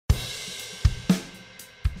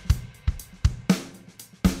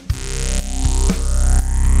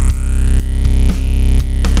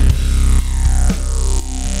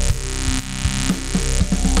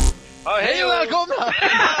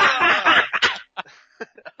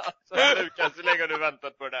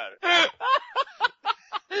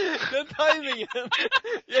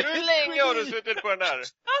Hur länge har du suttit på den där?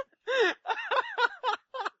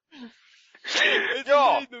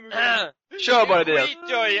 Ja, kör bara det det.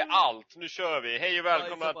 skiter jag i allt. Nu kör vi. Hej och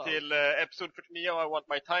välkomna till Episod 49 av I Want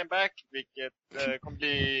My Time Back. Vilket kommer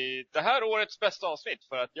bli det här årets bästa avsnitt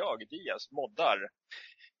för att jag, Dias, moddar.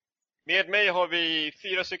 Med mig har vi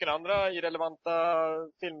 4 stycken andra irrelevanta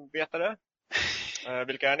filmvetare.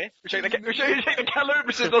 Vilka är ni? Ursäkta, kallar du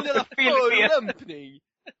precis något för filmvetare?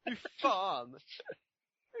 Hur fan?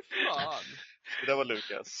 Det där var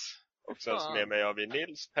Lukas. Och sen så med mig har vi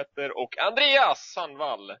Nils, Petter och Andreas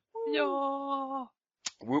Sandvall. Ja.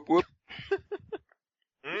 Whoop, whoop.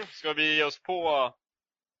 Ska vi ge oss på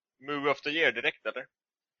Move of the Year direkt eller?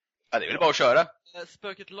 Ja, det är väl bara att köra.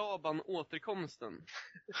 Spöket Laban, återkomsten.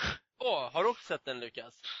 Har du också sett den,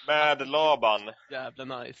 Lukas? Med Laban.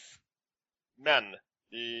 Jävla nice. Men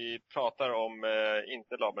vi pratar om,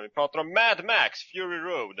 inte Laban, vi pratar om Mad Max, Fury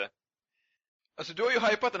Road. Alltså du har ju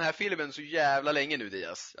hypat den här filmen så jävla länge nu,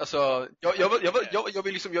 Dias. Alltså,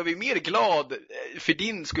 jag vill mer glad för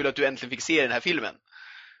din skull att du äntligen fick se den här filmen.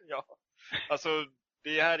 Ja, alltså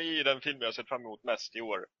det här är ju den film jag sett fram emot mest i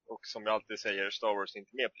år. Och som jag alltid säger, Star Wars är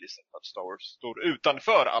inte med på listan. Att Star Wars står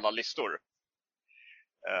utanför alla listor.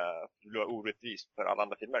 Det blir orättvist för alla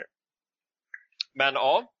andra filmer. Men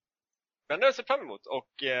ja, den har jag sett fram emot. Och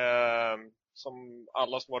som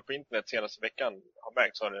alla som varit på internet senaste veckan har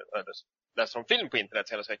märkt, så har det läst om film på internet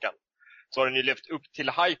senaste veckan, så har den ju levt upp till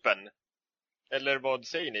hypen. Eller vad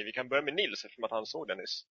säger ni? Vi kan börja med Nils eftersom att han såg den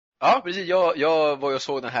nyss. Ja, precis. Jag var och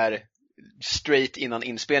såg den här straight innan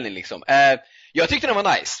inspelning liksom. Jag tyckte den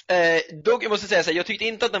var nice. Dock, jag måste säga så här, jag tyckte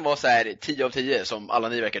inte att den var så här 10 av 10 som alla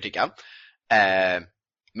ni verkar tycka.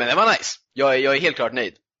 Men den var nice. Jag är helt klart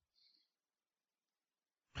nöjd.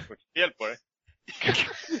 Fel på det.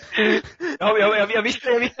 Jag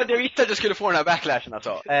visste att jag skulle få den här backlashen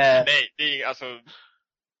alltså. Nej, det är alltså...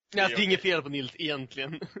 Nej, det är inget fel på Nils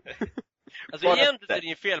egentligen. Alltså egentligen är det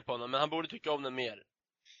inget fel på honom, men han borde tycka om den mer.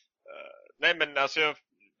 Nej, men alltså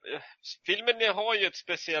filmen har ju ett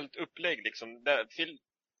speciellt upplägg liksom.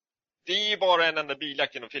 Det är ju bara en enda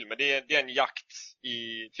biljakt genom filmen. Det är en jakt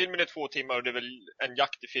i... Filmen är 2 timmar och det är väl en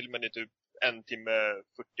jakt i filmen i typ 1 timme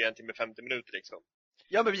 40, 1 timme 50 minuter liksom.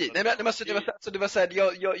 Ja, men precis. Nej, men det var så här,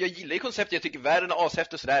 jag gillar ju konceptet, jag tycker världen är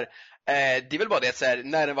ashäftig och sådär. Det är väl bara det att så här,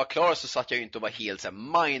 när den var klar så satt jag ju inte och var helt så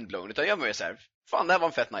här mindblown, utan jag var ju så här, fan, det här var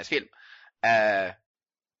en fett nice film.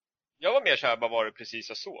 Jag var mer så här, vad var det precis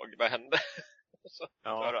jag såg? Vad hände? Så,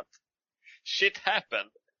 för att shit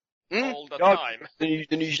happened all the time.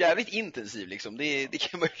 Den är ju jävligt intensiv liksom, det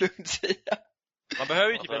kan man ju lugnt säga. Man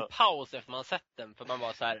behöver ju typ en paus efter man har sett den, för man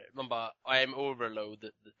bara I am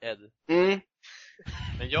overloaded.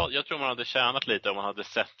 Men jag tror man hade tjänat lite om man hade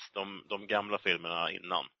sett de gamla filmerna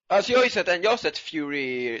innan. Alltså jag har sett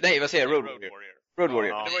Fury, nej vad säger jag, Road Warrior.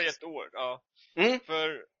 Ja. Det var ett år, ja.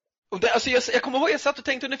 För... Och det, alltså jag kommer ihåg, jag satt och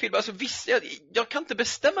tänkte under filmen, alltså visst, jag kan inte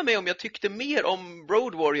bestämma mig om jag tyckte mer om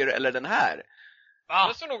Road Warrior eller den här.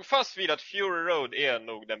 Jag står nog fast vid att Fury Road är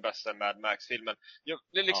nog den bästa Mad Max-filmen.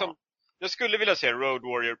 Jag skulle vilja se Road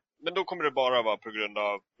Warrior, men då kommer det bara vara på grund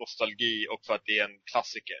av nostalgi och för att det är en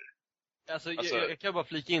klassiker. Alltså jag kan bara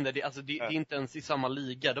flika in där, det är inte ens i samma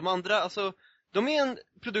liga. De andra, alltså, de är en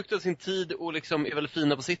produkt av sin tid och liksom är väl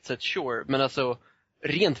fina på sitt sätt, sure. Men alltså,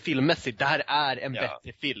 rent filmmässigt, det här är en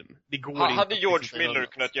bättre film. Det går inte. Hade George Miller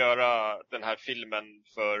kunnat göra den här filmen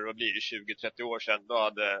för, vad blir det, 20-30 år sedan, då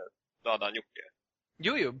hade han gjort det.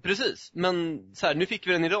 Jo, precis. Men så här, nu fick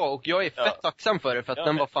vi den idag och jag är fett tacksam för det, för att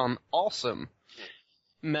den var fan awesome.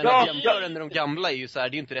 Men att jämföra den med de gamla är ju så här,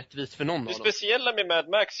 det är inte rättvist för någon av dem. Det speciella med Mad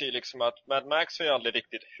Max är ju liksom att Mad Max har ju aldrig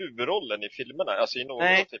riktigt huvudrollen i filmerna, alltså i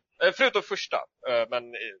någon typ. Förutom första, men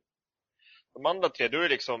de andra 3, då är det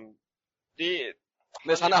liksom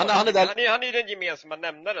han är den gemensamma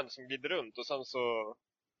nämnaren som glider runt, och sen så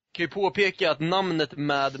kan ju påpeka att namnet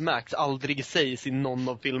Mad Max aldrig sägs i någon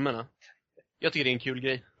av filmerna. Jag tycker det är en kul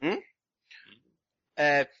grej.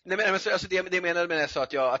 Nej, men alltså det menade med när jag sa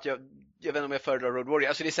att jag vet inte om jag föredrar Road Warrior.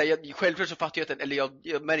 Alltså det säger självklart, så fattar jag att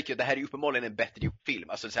jag märker att det här är uppenbarligen en bättre gjord film.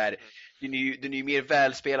 Alltså så här, den är ju mer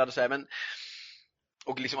välspelad och så här, men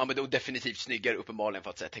och liksom och definitivt snyggare uppenbarligen, för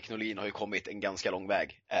att så här, teknologin har ju kommit en ganska lång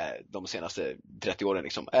väg de senaste 30 åren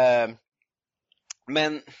liksom.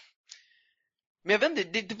 Men jag vet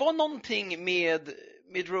inte, det var någonting med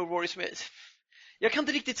Road Warrior som jag kan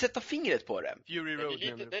inte riktigt sätta fingret på det. Fury Road.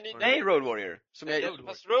 Nej, Road Warrior.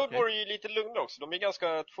 Fast Road Warrior är ju lite lugnare också. De är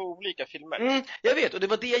ganska 2 olika filmer. Jag vet, och det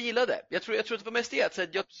var det jag gillade. Jag tror att det var mest det.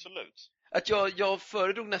 Absolut. Att jag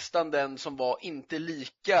föredrog nästan den som var inte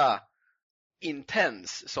lika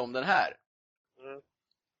intens som den här.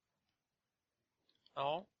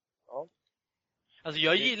 Ja. Alltså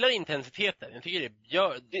jag gillar intensiteten. Jag tycker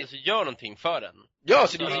det gör någonting för den. Ja,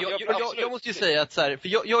 så jag måste ju säga att så här, för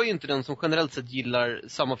jag är ju inte den som generellt sett gillar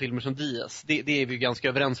samma filmer som Diaz. Det är vi ju ganska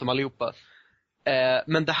överens om allihopa.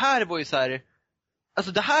 Men det här var ju så här,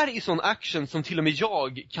 alltså det här är ju sån action som till och med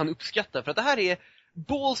jag kan uppskatta. För att det här är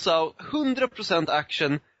balls out, 100%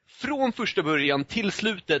 action från första början till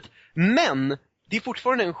slutet. Men det är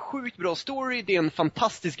fortfarande en sjukt bra story, det är en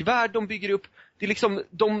fantastisk värld de bygger upp. Det är liksom,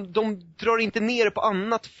 de drar inte ner på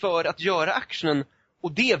annat för att göra actionen.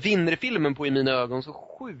 Och det vinner filmen på i mina ögon så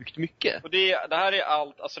sjukt mycket. Och det här är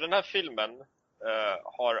allt, alltså den här filmen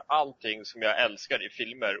har allting som jag älskar i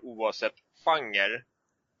filmer oavsett genre.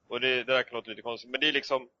 Och det där kan låta lite konstigt, men det är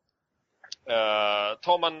liksom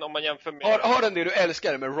om man jämför med... Har den det du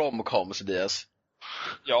älskar med romcoms, Diaz?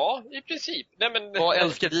 Ja, i princip. Nej, men... Vad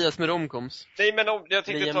älskar Diaz med romcoms? Nej, men jag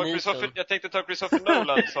tänkte ta Christopher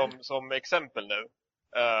Nolan som exempel nu.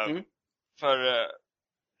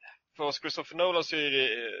 För oss Christopher Nolan så är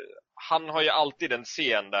det, han har ju alltid en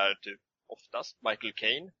scen där typ oftast Michael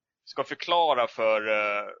Caine ska förklara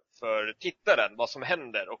för tittaren vad som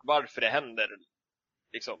händer och varför det händer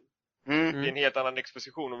liksom. Det är en helt annan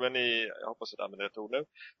exposition, men jag hoppas att jag använder rätt ord nu.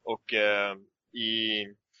 Och i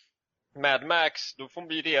Mad Max då får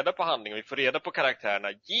vi reda på handlingen, vi får reda på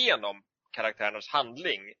karaktärerna genom karaktärernas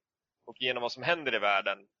handling och genom vad som händer i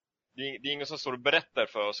världen. Det är ingen som står och berättar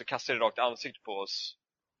för oss och kastar det rakt i ansiktet på oss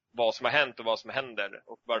vad som har hänt och vad som händer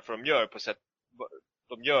och varför de gör på sätt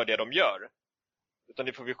de gör det de gör. Utan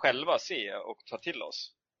det får vi själva se och ta till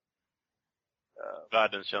oss.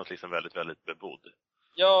 Världen känns liksom väldigt, väldigt bebodd.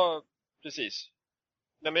 Ja, precis.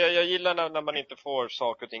 Nej, men jag gillar när man inte får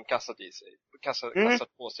saker och ting kastat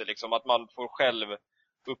på sig liksom, att man får själv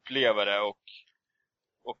uppleva det och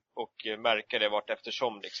märka det vart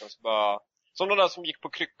eftersom liksom. Så bara, som de där som gick på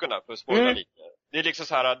kryckorna för att spoila lite. Det är liksom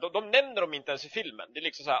så här, de nämner dem inte ens i filmen. Det är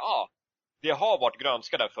liksom så här, det har varit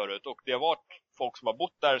grönska där förut och det har varit folk som har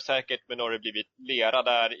bott där säkert, men nu har det blivit lera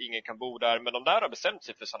där, ingen kan bo där, men de där har bestämt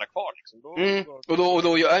sig för att stanna kvar liksom.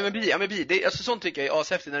 Det, alltså sånt tycker jag är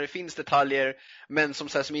ashäftigt när det finns detaljer men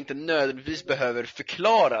som inte nödvändigtvis behöver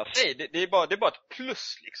förklaras. Nej, det är bara ett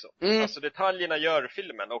plus liksom. Alltså detaljerna gör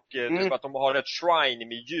filmen och typ att de har ett shrine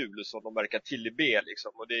med jul som de verkar tillbe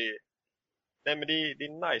liksom, och nej, men det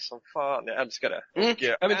är nice som fan, jag älskar det.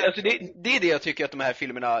 Och, alltså det är det jag tycker att de här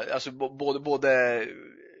filmerna, alltså både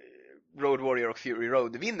Road Warrior och Fury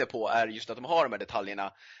Road vinner på, är just att de har de här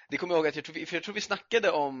detaljerna. Det kommer jag ihåg att jag tror vi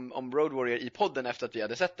snackade om Road Warrior i podden efter att vi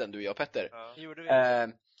hade sett den, du, jag och Petter. Ja, det gjorde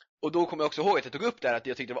vi. Och då kommer jag också ihåg att jag tog upp där att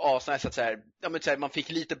jag tyckte det var asnice att så här, man fick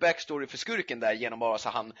lite backstory för skurken där genom bara så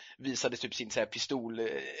han visade typ sin så här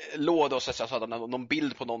pistollåda och så hade han någon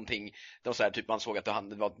bild på någonting. Det så här, typ man såg att det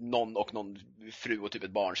var någon fru och typ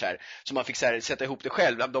ett barn så här. Så man fick så här, sätta ihop det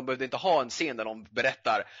själv. De behövde inte ha en scen där någon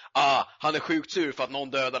berättar han är sjukt sur för att någon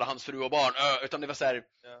dödade hans fru och barn. Utan det var så här,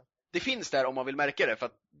 det finns där om man vill märka det. För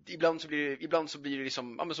att ibland så blir det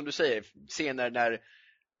liksom, men som du säger, scener när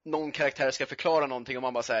någon karaktär ska förklara någonting och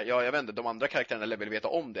man bara säger, jag vet inte, de andra karaktärerna lär väl veta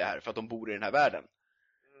om det här för att de bor i den här världen.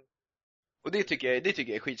 Och det tycker jag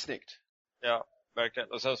är skitsnyggt. Ja,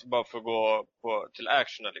 verkligen. Och sen så bara för att gå till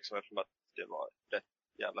actionen liksom, eftersom att det var rätt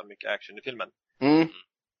jävla mycket action i filmen.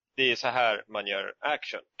 Det är så här man gör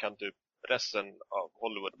action. Kan typ resten av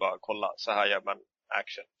Hollywood bara kolla, så här gör man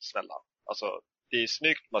action, snälla. Alltså, det är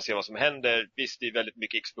snyggt, man ser vad som händer. Visst, det är väldigt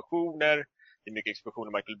mycket explosioner. Det är mycket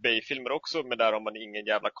explosioner i Michael Bay-filmer också, men där har man ingen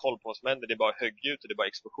jävla koll på vad som händer. Det är bara högljutt, det är bara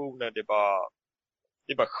explosioner, det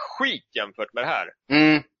är bara skit jämfört med det här.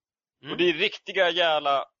 Och det är riktiga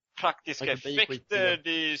jävla praktiska effekter.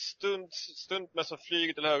 Det är stunt med som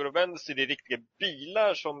flyger till höger och vänster. Det är riktiga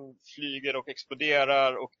bilar som flyger och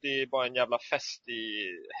exploderar, och det är bara en jävla fest i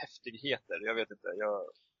häftigheter. Jag vet inte,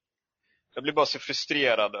 jag blir bara så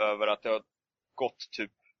frustrerad över att det har gått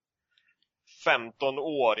typ 15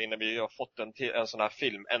 år innan vi har fått en sån här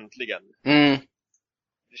film äntligen.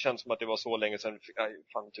 Det känns som att det var så länge sedan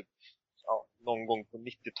typ, någon gång på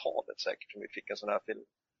 90-talet säkert som vi fick en sån här film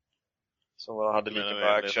som hade lika bra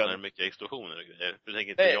action. Det är mycket explosioner och grejer. Du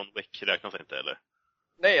tänker inte John Wick räknas inte, eller?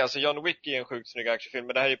 Nej, alltså John Wick är en sjukt snygg actionfilm,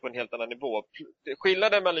 men det här är på en helt annan nivå.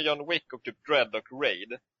 Skillnaden mellan John Wick och typ Dread och Raid,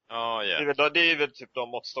 det är väl typ de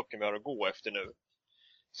måttstocken vi har att gå efter nu.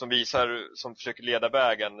 Som försöker leda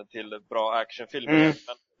vägen till bra actionfilmer.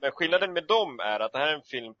 Men skillnaden med dem är att det här är en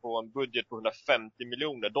film på en budget på $150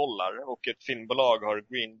 miljoner och ett filmbolag har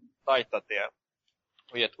greenlightat det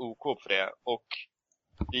och gett OK för det. Och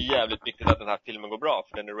det är jävligt viktigt att den här filmen går bra,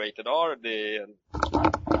 för den är rated R. Det är en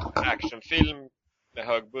actionfilm med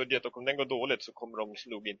hög budget, och om den går dåligt så kommer de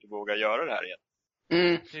nog inte våga göra det här igen.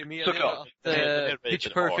 Det är mer såklart. att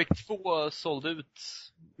Pitch Perfect 2 sålde ut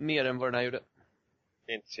mer än vad den här gjorde.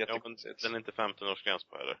 Det är inte så jättekonstigt. Den är inte 15-årsgräns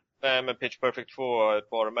på eller? Nej, men Pitch Perfect 2 är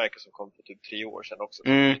ett varumärke som kom för typ 3 år sedan också.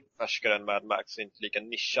 Färskare än Mad Max, inte lika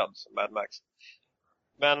nischad som Mad Max.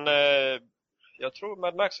 Men jag tror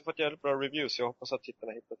Mad Max har fått jävligt bra reviews. Jag hoppas att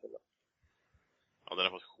tittarna hittar till den. Ja, den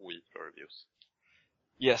har fått skitbra reviews.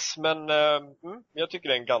 Yes, men jag tycker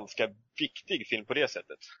det är en ganska viktig film på det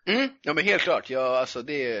sättet. Ja, men helt klart. Ja, alltså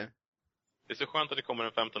det är så skönt att det kommer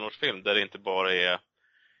en 15-årsfilm där det inte bara är...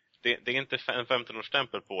 Det är inte en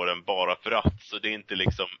 15-årsstämpel på den bara för att. Så det är inte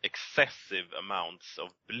liksom excessive amounts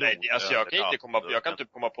of blod. Nej, alltså jag kan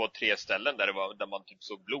typ komma på 3 ställen där man typ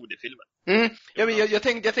såg blod i filmen. Ja, men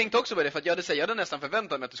jag tänkte också på det, för att jag hade nästan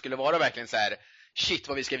förväntat mig att det skulle vara verkligen så här: shit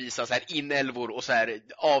vad vi ska visa, så här inälvor och så här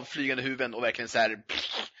avflygande huvuden och verkligen så här.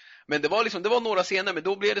 Men det var några scener, men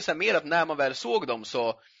då blev det så här mer att när man väl såg dem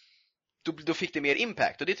så då fick det mer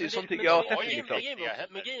impact, och det är sånt tycker jag.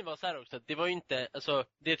 Men grejen var så här också, att det var ju inte, alltså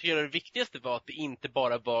det jag tycker det viktigaste var att det inte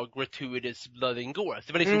bara var gratuitous blood and gore.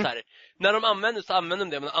 Det var liksom så här, när de använde så använde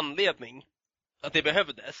de det med en anledning att det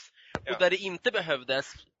behövdes. Och där det inte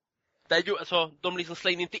behövdes, där alltså de liksom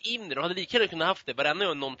slängde inte in det. De hade lika gärna kunnat haft det. Varenda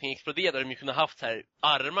gång någonting exploderade, de kunde haft så här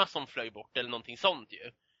armar som flög bort eller någonting sånt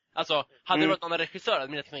ju. Alltså, hade det varit någon regissör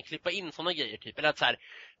hade man kunnat klippa in såna grejer typ. Eller att så här,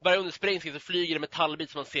 bara under sprängning så flyger det metallbit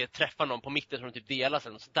som man ser träffa någon på mitten som de typ delas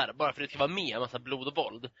eller sånt där. Bara för att det ska vara med en massa blod och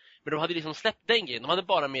våld. Men de hade liksom släppt den grejen. De hade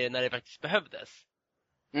bara med det när det faktiskt behövdes.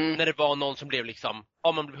 När det var någon som blev liksom,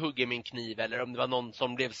 om man blev huggen med en kniv, eller om det var någon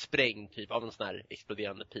som blev sprängd typ av en sån här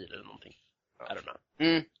exploderande pil eller någonting. I don't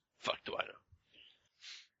know. Fuck do I know.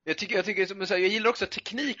 Jag gillar också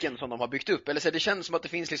tekniken som de har byggt upp. Eller så här, det känns som att det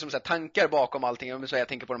finns liksom så här tankar bakom allting. Jag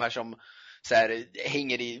tänker på de här som så här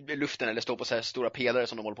hänger i luften eller står på så här stora pelare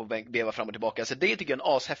som de håller på att beva fram och tillbaka. Så det tycker jag är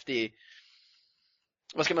en ashäftig,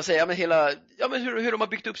 vad ska man säga, men hur de har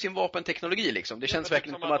byggt upp sin vapenteknologi liksom. Det känns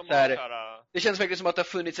verkligen som att det känns verkligen som att det har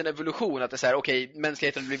funnits en evolution, att det är så här, okej,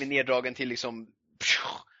 mänskligheten har blivit neddragen till liksom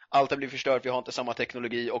allt har blivit förstört, vi har inte samma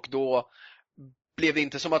teknologi, och då blev det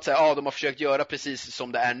inte som att säga, de har försökt göra precis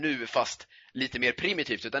som det är nu fast lite mer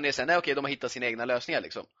primitivt, utan det är så här, nej okej, de har hittat sina egna lösningar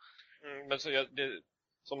liksom. Men så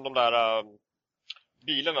som de där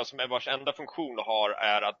bilarna som är vars enda funktion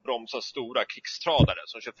är att bromsa stora krigstradare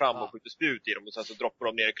som kör fram och skjuter spjut i dem, och sen så droppar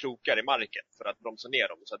de ner krokar i marken för att bromsa ner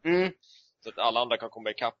dem så att alla andra kan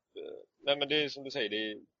komma ikapp. Nej, men det är som du säger,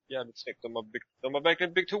 det är jävligt snyggt. De har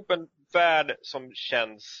verkligen byggt ihop en värld som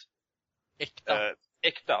känns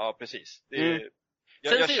äkta, ja precis. Det är,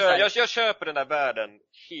 jag köper den där världen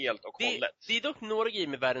helt och hållet. Det är dock några grejer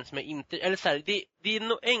med världen som jag inte, eller så här, det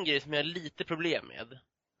är en grej som jag har lite problem med.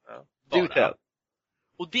 Ja.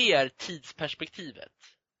 Och det är tidsperspektivet.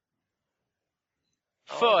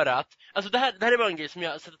 För att, alltså det här är bara en grej som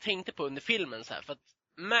jag tänkte på under filmen så här, för att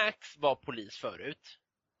Max var polis förut.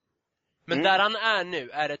 Men där han är nu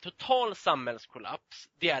är det total samhällskollaps.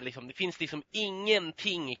 Det finns liksom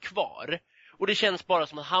ingenting kvar. Och det känns bara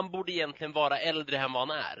som att han borde egentligen vara äldre än vad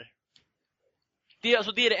han är. Det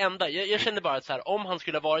är det enda. Jag kände bara att så här, om han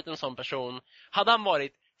skulle ha varit en sån person, hade han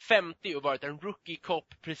varit 50 och varit en rookie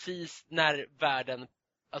cop precis när världen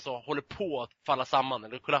håller på att falla samman,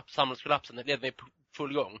 eller samhällskollapsen är redan i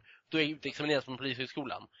full gång, då är jag utexaminerad från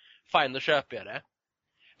polishögskolan. Fine, då köper jag det.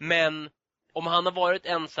 Men om han har varit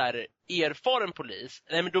en så här erfaren polis,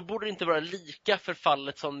 nej, men då borde det inte vara lika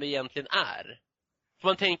förfallet som det egentligen är. För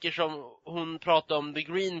man tänker som hon pratar om The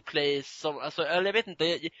Green Place som, eller jag vet inte.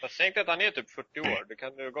 Jag tänkte att han är typ 40 år. Det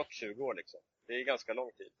kan ju ha gått 20 år liksom. Det är ganska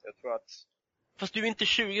lång tid. Jag tror att... Fast du är inte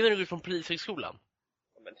 20 när du går från polishögskolan.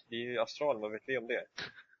 Ja, men det är ju Australien, vad vet vi om det?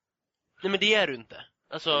 Nej, men det är du inte.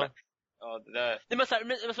 Ja, det där...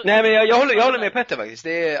 Nej, men jag håller med Petter faktiskt.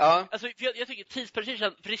 Det är, ja. För jag tycker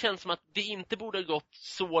tidsperspektivet, för det känns som att det inte borde ha gått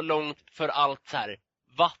så långt för allt så här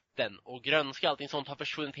vatten och grönska, allting sånt har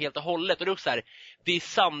försvunnit helt och hållet. Och det är också så här, det är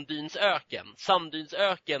sanddynsöken.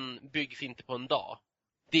 Sanddynsöken byggs inte på en dag.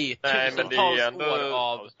 Det är tusentals år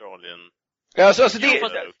av Australien. Ja,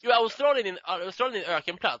 Australien är en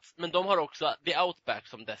ökenplats, men de har också the outback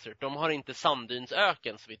som desert. De har inte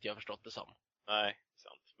sanddynsöken, så vitt jag har förstått det som. Nej,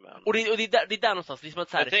 sant. Men... Och det är där någonstans. Det är som att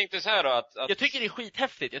så här, jag tänkte så här då att... Jag tycker det är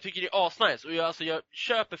skithäftigt. Jag tycker det är asnice. Och jag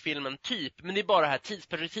köper filmen typ. Men det är bara det här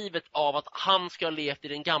tidsperspektivet av att han ska ha levt i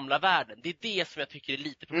den gamla världen. Det är det som jag tycker är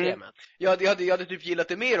lite problemet. Jag hade typ gillat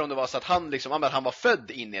det mer om det var så att han liksom, att han var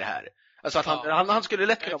född in i det här. Alltså att han skulle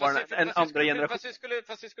lätt kunna vara en andra generation.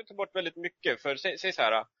 Fast vi skulle ta bort väldigt mycket. För säg så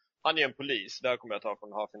här, han är en polis. Där kommer jag ta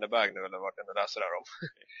från Half in the Bag nu, eller vart jag nu läser där om.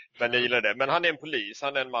 Men jag gillar det. Men han är en polis.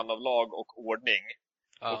 Han är en man av lag och ordning.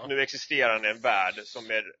 Ja. Och nu existerar han i en värld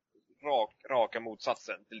som är raka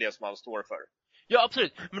motsatsen till det som han står för. Ja,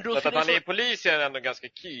 absolut. Men då så att han är polis är ändå en ganska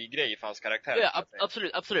key grej för hans karaktär. Ja,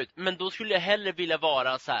 absolut. Men då skulle jag hellre vilja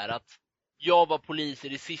vara så här att jag var polis i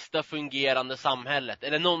det sista fungerande samhället.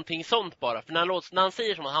 Eller någonting sånt bara. För när han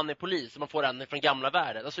säger som att han är polis, så man får den från gamla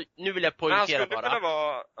världen. Alltså, nu vill jag poängtera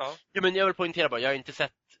bara. Ja, men jag vill poängtera bara. Jag har inte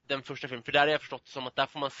sett den första filmen. För där har jag förstått som att där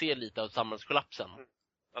får man se lite av samhällskollapsen.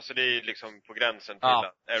 Alltså det är liksom på gränsen till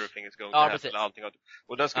att everything is going to happen, eller allting.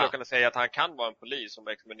 Och där skulle jag kunna säga att han kan vara en polis som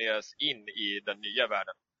exponeras in i den nya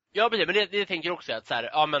världen. Ja, precis. Men det tänker jag också att så här,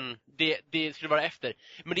 ja men det skulle vara efter.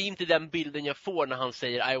 Men det är inte den bilden jag får när han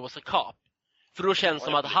säger I was a cop. För då känns det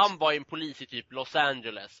som att han var en polis i typ Los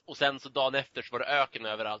Angeles. Och sen så dagen efter så var det öken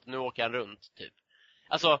överallt. Nu åker han runt typ.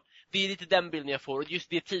 Alltså, det är lite den bilden jag får. Och just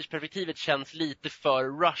det tidsperspektivet känns lite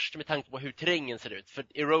för rushed med tanke på hur terrängen ser ut. För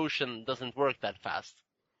erosion doesn't work that fast.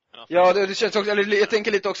 Ja, det känns också, eller jag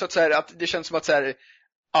tänker lite också att, så här, att det känns som att så här,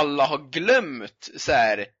 alla har glömt så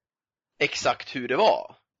här, exakt hur det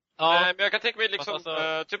var. Ja. Men jag kan tänka mig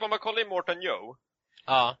liksom, typ om man kollar i Morton Joe.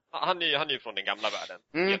 Ja. Han är ju från den gamla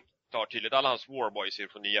världen. Helt klart tydligt. Alla hans warboys är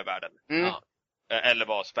från nya världen. Ja. Eller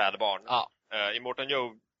var spädbarn. Ja. I Morton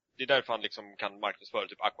Joe, det är därför han liksom kan marknadsföra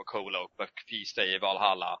typ Aquacola och Buckfeast i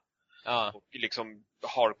Valhalla. Ja. Och liksom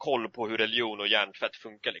har koll på hur religion och hjärntvätt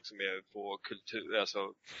funkar liksom på kultur,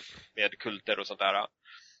 alltså med kulter och sånt där.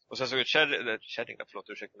 Och sen så kärringar, förlåt,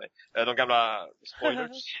 ursäkta mig. De gamla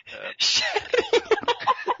spoilers.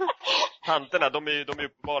 Tanterna, de är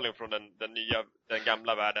uppenbarligen från den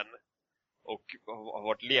gamla världen och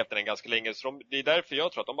har levt i den ganska länge. Så det är därför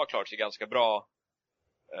jag tror att de har klarat sig ganska bra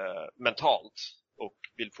mentalt och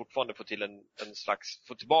vill fortfarande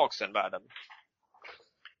få tillbaka den världen.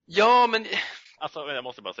 Ja, men alltså jag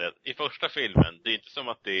måste bara säga, i första filmen, det är inte som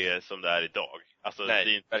att det är som det är idag. Alltså nej,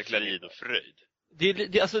 det är inte frid och fröjd. Det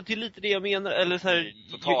är lite det jag menar, eller så här,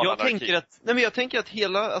 jag tänker att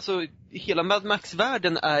hela Mad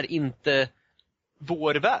Max-världen är inte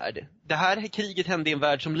vår värld. Det här kriget hände i en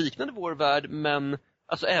värld som liknade vår värld, men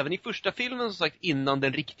alltså även i första filmen, som sagt, innan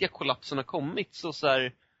den riktiga kollapsen har kommit, så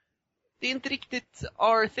här, det är inte riktigt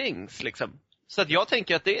our things liksom. Så att jag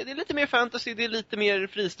tänker att det är lite mer fantasy, det är lite mer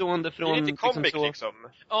fristående från... Det är lite comic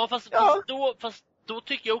liksom. Ja, fast då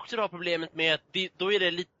tycker jag också du har problemet med att då är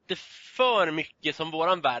det lite för mycket som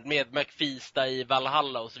våran värld med McFeasta i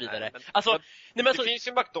Valhalla och så vidare. Det finns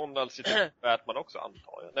ju McDonalds i typ Batman också,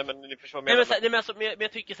 antar jag. Nej, men ni förstår vad jag menar. Men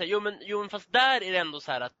jag tycker så här, jo men fast där är det ändå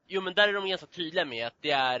så här att där är de ganska tydliga med att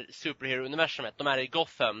det är superhero-universumet. De är i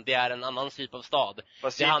Gotham, det är en annan typ av stad.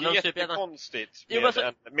 Fast det är jättekonstigt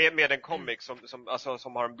med en comic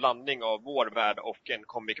som har en blandning av vår värld och en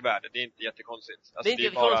comic-värld. Det är inte jättekonstigt. Alltså, det är inte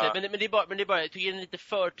jättekonstigt, men det är bara, jag tycker det är lite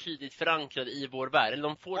för tydligt förankrad i vår värld. Eller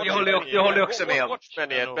de får jag håller också med om.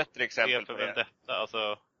 Watchmen är ett bättre exempel på det. Detta,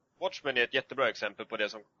 alltså... Watchmen är ett jättebra exempel på det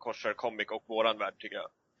som korsar comic och våran värld, tycker jag.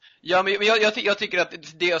 Ja, men jag tycker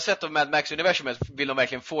att det jag sett av Mad Max-universumet vill de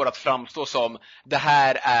verkligen få att framstå som det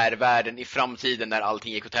här är världen i framtiden när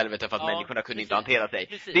allting gick åt helvete för att människorna kunde inte hantera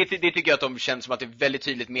sig. Det tycker jag att de känns som att det är väldigt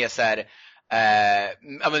tydligt med så här,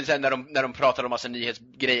 när de pratar om massa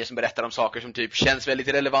nyhetsgrejer som berättar om saker som typ känns väldigt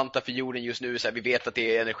relevanta för jorden just nu, så här, vi vet att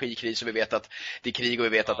det är energikris och vi vet att det är krig och vi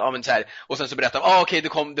vet att men så här, och sen så berättar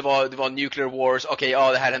de det var nuclear wars,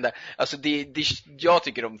 det här hände. Alltså jag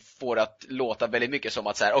tycker de får att låta väldigt mycket som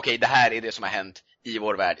att så här, det här är det som har hänt i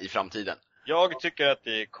vår värld i framtiden. Jag tycker att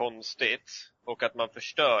det är konstigt och att man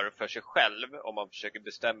förstör för sig själv om man försöker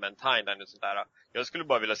bestämma en timeline och sånt där. Jag skulle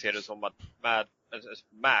bara vilja se det som att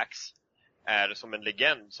Max är som en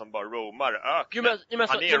legend som bara roamar öken.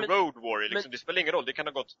 Han är en road warrior liksom. Det spelar ingen roll, det kan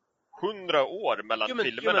ha gått 100 år mellan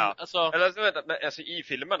filmerna. Alltså i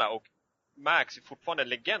filmerna, och Max är fortfarande en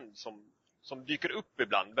legend som dyker upp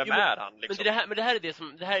ibland. Vem är han liksom? Men det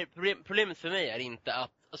här är problemet för mig är inte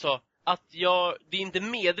att det är inte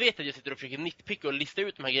medvetet att jag sitter och försöker nitpicka och lista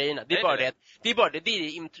ut de här grejerna. Det är bara det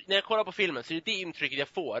när jag kollar på filmen så är det intrycket jag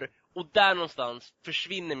får, och där någonstans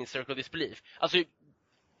försvinner min circle of disbelief. Alltså,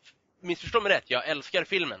 missförstå mig rätt, jag älskar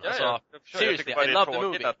filmen. Jag tycker bara det är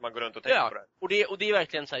tråkigt att man går runt och tänker på det. Och det är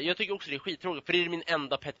verkligen så här, jag tycker också det är skittråkigt, för det är min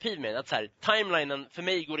enda pet peeve med att så här, timelinen för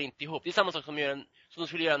mig går inte ihop. Det är samma sak som de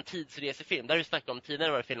skulle göra en tidsresefilm. Där har vi snackat om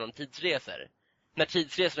tidigare, var det film om tidsresor. När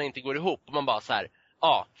tidsresorna inte går ihop och man bara så här,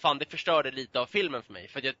 fan, det förstörde lite av filmen för mig.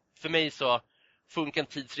 För mig så funkar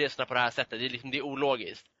tidsresorna på det här sättet. Det är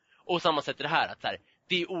ologiskt. Och samma sätt är det här, att så här,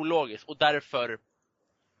 det är ologiskt, och därför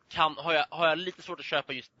har jag lite svårt att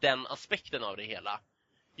köpa just den aspekten av det hela.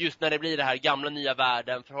 Just när det blir det här gamla nya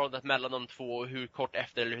världen, förhållandet mellan de två, och hur kort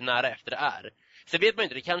efter eller hur nära efter det är. Så vet man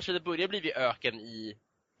inte, det kanske det börjar bli vid öken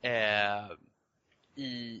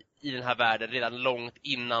i den här världen redan långt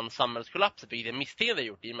innan samhällskollapset, vilket jag misstänker det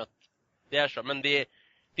gjort i och med att det är så. Men det är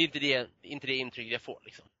inte det intryck jag får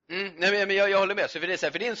liksom. Nej, men jag håller med. Så för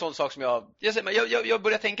det är en sån sak som jag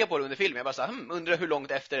börjar tänka på det under filmen. Jag bara så här, undrar hur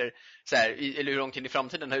långt efter så här, eller hur långt in i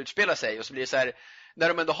framtiden den här utspelar sig. Och så blir det så här, när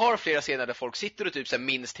de ändå har flera scener där folk sitter och typ så här,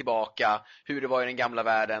 minns tillbaka hur det var i den gamla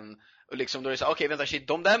världen. Och liksom då är det så här, okej, vänta, shit,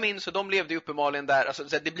 de där minns och de levde uppenbarligen där. Alltså,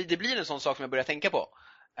 så här, det blir en sån sak som jag börjar tänka på.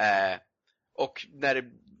 Och när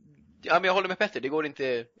men jag håller med Petter, det går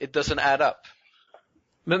inte, it doesn't add up.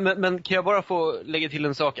 Men kan jag bara få lägga till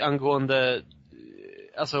en sak angående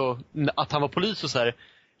alltså att han var polis och så här.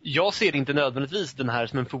 Jag ser inte nödvändigtvis den här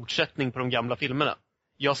som en fortsättning på de gamla filmerna.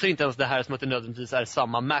 Jag ser inte ens det här som att det nödvändigtvis är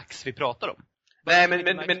samma Max vi pratar om. Nej,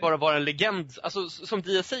 men bara vara en legend. Alltså som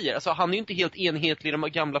Dia säger, alltså han är ju inte helt enhetlig i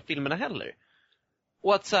de gamla filmerna heller.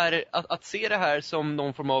 Och att så här, att se det här som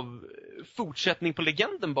någon form av fortsättning på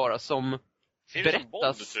legenden bara som ser berättas. Som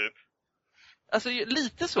Bond, typ. Alltså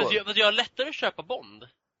lite så. Men jag har lättare att köpa Bond.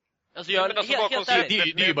 Alltså jag alltså det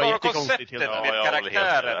är ju bara jättekonstigt med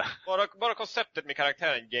karaktären. Bara konceptet med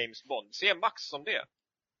karaktären James Bond. Se Max som det.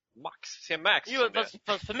 Se Max som det.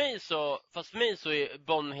 Fast för mig så är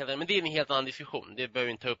Bond helt, men det är en helt annan diskussion. Det behöver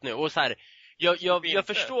vi inte ta upp nu. Och så här, jag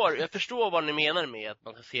förstår vad ni menar med att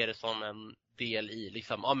man ska se det som en del i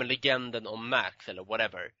liksom, men legenden om Max eller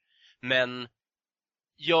whatever. Men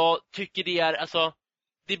jag tycker det är, alltså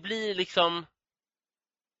det blir liksom,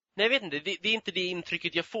 nej, jag vet inte, det är inte det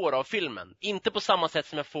intrycket jag får av filmen. Inte på samma sätt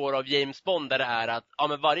som jag får av James Bond, där det är att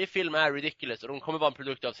men varje film är ridiculous och de kommer vara en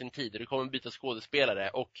produkt av sin tid och det kommer byta skådespelare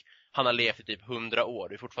och han har levt i typ 100 år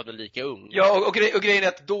och är fortfarande lika ung. Ja, och grejen är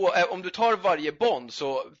att då, om du tar varje Bond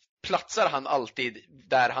så platsar han alltid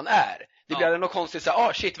där han är. Det blir något konstigt så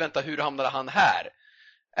här, shit, vänta, hur hamnade han här?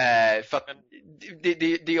 För att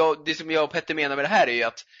det som jag och Petter menar med det här är ju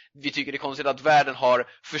att vi tycker det är konstigt att världen har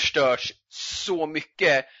förstörts så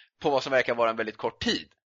mycket på vad som verkar vara en väldigt kort tid.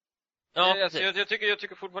 Ja, alltså, jag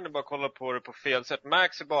tycker fortfarande bara kolla på det på fel sätt.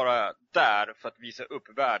 Max är bara där för att visa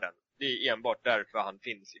upp världen. Det är enbart därför han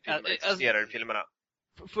finns i filmerna, existerar i filmerna.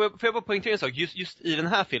 Får jag bara poängtera en sak? Just i den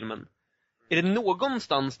här filmen, är det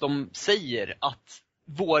någonstans de säger att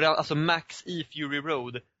alltså Max i Fury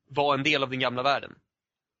Road var en del av den gamla världen?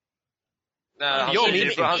 Nej,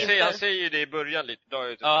 han säger det i början lite. Då är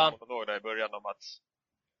det monolog där i början om att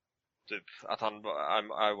typ att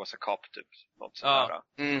I was a cop typ, något sådär.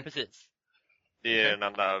 Precis. Det är den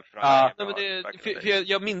enda för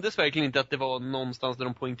jag minns verkligen inte att det var någonstans där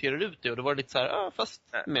de poängterade ut det, och då var det lite så här, fast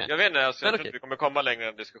med. Jag vet inte, alltså, jag tror inte vi kommer komma längre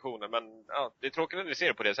i diskussionen, men det är tråkigt att vi ser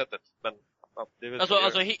det på det sättet, men det är väl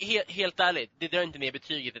alltså helt ärligt, det drar inte ner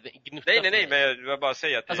betyget. Nej, men jag vill bara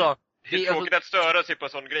säga att det är tråkigt att störa sig på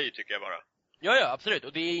en sån grej, tycker jag bara. Ja, absolut,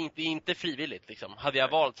 och det är inte frivilligt liksom. Hade jag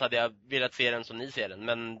valt så hade jag velat se den som ni ser den,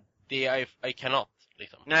 men det är I cannot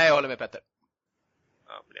liksom. Nej, jag håller med Petter.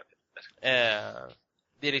 Ja, men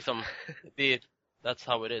det är liksom that's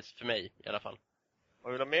how it is för mig i alla fall.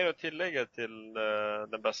 Har du något mer att tillägga till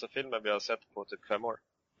den bästa filmen vi har sett på typ 5 år?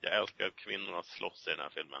 Jag älskar att kvinnorna slåss i den här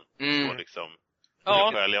filmen. Och liksom, Ja.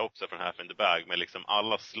 Jag väljer också från Half in the Bag, men liksom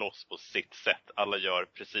alla slåss på sitt sätt. Alla gör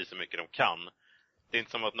precis så mycket de kan. Det är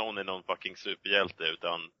inte som att någon är någon fucking superhjälte,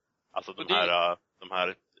 utan alltså de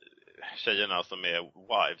här tjejerna som är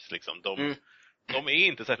wives liksom, de är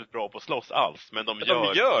inte särskilt bra på att slåss alls, men de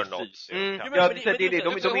gör något. De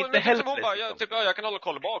är inte helpless. Jag kan hålla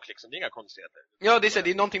koll bak liksom, det är inga konstigheter. Ja, det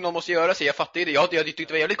är någonting de måste göra, så jag fattar ju det. Jag tyckte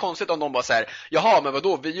det var jävligt konstigt om de bara så här, jaha, men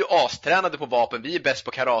vadå, vi är ju astränade på vapen, vi är bäst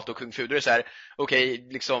på karate och kung fu. Det är så här, okej,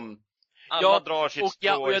 liksom. Alla drar sitt och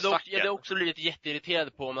strå i jag hade också blivit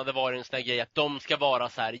jätteirriterad på om det var en sån här grej att de ska vara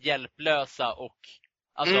så här hjälplösa och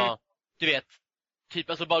alltså, du vet, typ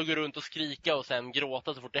alltså bara gå runt och skrika och sen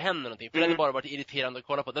gråta så fort det händer någonting. För det hade bara varit irriterande att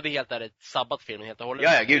kolla på. Det är helt där ett sabbat film helt och hållet.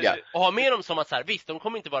 Ja, gud ja. Och ha med dem som att så här, visst, de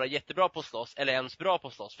kommer inte vara jättebra på att slåss eller ens bra på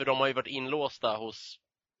att slåss, för de har ju varit inlåsta hos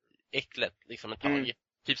äcklet liksom ett tag.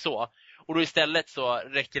 Typ så. Och då istället så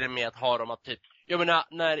räcker det med att ha dem att typ, jag menar,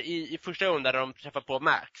 när i första gången där de träffar på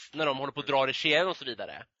Max, när de håller på att dra i käre och så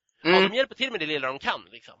vidare. Ja, de hjälper till med det lilla de kan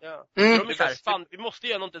liksom. Ja. De är så här, fan, vi måste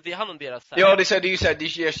göra något, det är hand om deras här. Ja, det är ju så här, det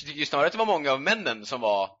är ju snarare att det var många av männen som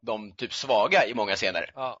var de typ svaga i många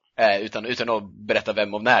scener. Ja. Utan att berätta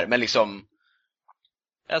vem och när, men liksom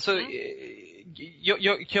alltså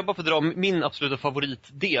jag kan bara få dra min absoluta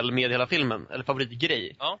favoritdel med hela filmen, eller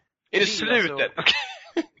favoritgrej. Ja. Är det slutet? Alltså,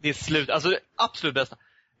 det är slut, alltså det absolut bästa.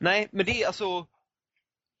 Nej, men det är alltså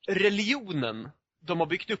religionen de har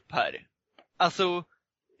byggt upp här. Alltså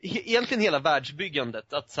egentligen hela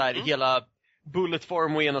världsbyggandet, att så här, hela Bullet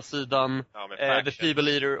Farm å ena sidan, The Feeble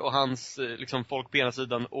Leader och hans liksom folk på ena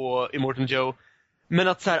sidan och Immortan Joe. Men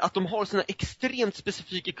att, så här, att de har såna extremt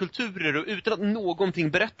specifika kulturer och utan att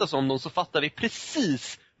någonting berättas om dem så fattar vi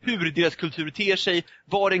precis hur deras kultur ter sig,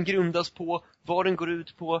 vad den grundas på, vad den går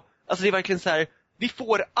ut på. Alltså det är verkligen så här, vi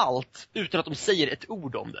får allt utan att de säger ett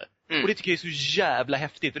ord om det. Och det tycker jag är så jävla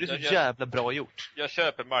häftigt och det är så jävla bra gjort. Jag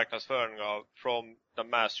köper marknadsföring av From the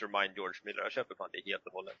Mastermind George Miller. Jag köper fan det helt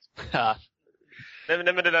och hållet. Nej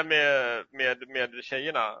men det där med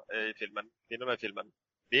tjejerna i filmen, kvinnorna i filmen.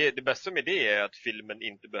 Det bästa med det är att filmen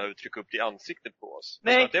inte behöver trycka upp det i ansiktet på oss.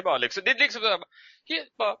 Nej. Det är liksom sådär,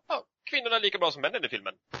 kvinnorna är lika bra som männen i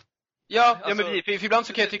filmen. Ja, alltså, men för ibland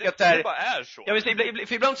så kan jag tycka att det bara är så. Ja, men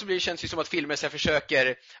för ibland så känns det som att filmer så här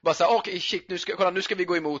försöker bara så här, okej, shit, nu ska vi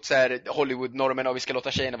gå emot så här Hollywood-normen och vi ska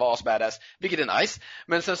låta tjejerna vara asbadass, vilket är nice.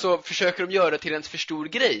 Men sen så försöker de göra det till en för stor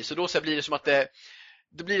grej, så då så blir det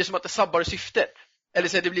som att det sabbar syftet. Eller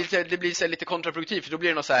så det blir så lite kontraproduktivt, för då blir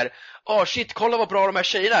det något så här, shit, kolla vad bra de här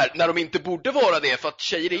tjejerna är, när de inte borde vara det, för att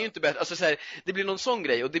tjejer är ju inte bättre. Alltså så här, det blir någon sån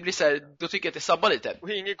grej, och det blir så här, då tycker jag att det sabbar lite. Och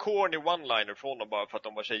ingen corny one-liner från dem bara för att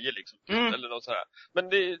de var tjejer liksom. Eller något så här. Men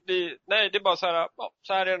nej, det är bara så här,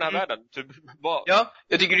 så här är den här världen. Typ, bara, ja,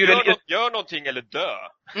 jag tycker det är väldigt... Gör någonting eller dö.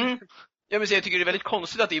 Ja, men så jag tycker det är väldigt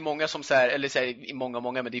konstigt att det är många som så här, eller så här,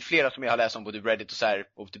 många, men det är flera som jag har läst om på Reddit och så här,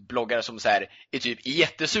 och typ bloggare som så här är typ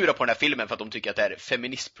jättesura på den här filmen för att de tycker att det är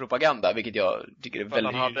feministpropaganda, vilket jag tycker är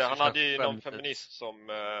väldigt... Han hade ju någon feminist som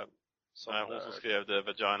hon som skrev The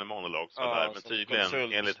Vagina Monologues var där, men tydligen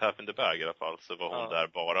konsult. Enligt Half in the Bag i alla fall så var hon där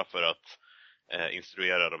bara för att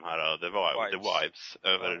instruera de här the wives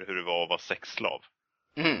över hur det var att vara sexslav.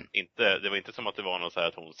 Det var inte som att det var något så här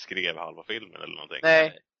att hon skrev halva filmen eller någonting.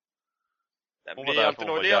 Nej. Det är alltid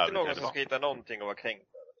någon som ska hitta någonting och vara kränkt.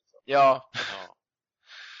 Liksom. Ja.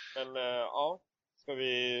 Men ska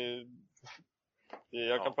vi...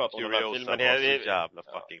 Jag kan prata om den här filmen. Var så jävla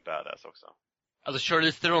fucking badass också. Alltså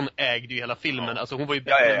Charlize Theron ägde ju hela filmen. Alltså hon var ju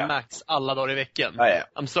bättre än Max alla dagar i veckan.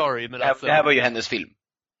 I'm sorry, men alltså... Det här var ju hennes film.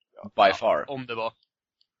 By far. Om det var.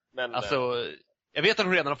 Men, alltså... Jag vet att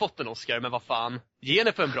hon redan har fått en Oscar, men vad fan. Ge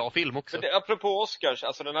henne för en bra film också. Men apropå Oscars,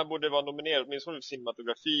 alltså den här borde vara nominerad med sån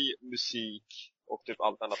cinematografi, musik och typ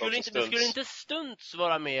allt annat. Skulle inte Stunts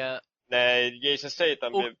vara med? Nej, Jason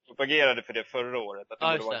Statham propagerade för det förra året, att det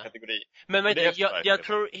borde vara en kategori. Men jag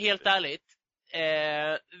tror helt ärligt,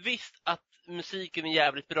 visst att musiken är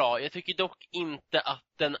jävligt bra. Jag tycker dock inte att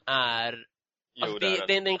den är... Alltså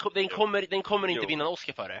den kommer inte vinna en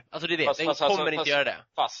Oscar för det. Alltså det är det. Den kommer inte göra det.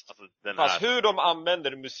 Fast hur de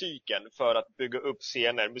använder musiken för att bygga upp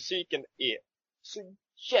scener. Musiken är så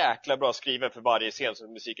jäkla bra skriven för varje scen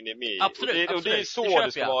som musiken är med i. Absolut, och det är så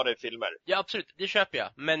det ska vara i filmer. Ja, absolut. Det köper jag.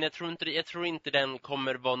 Men jag tror inte den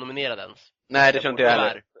kommer vara nominerad ens. Nej, det tror inte jag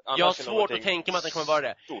heller. Jag har svårt att tänka mig att den kommer vara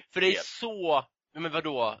det. För det är så... Men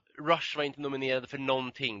vadå? Rush var inte nominerad för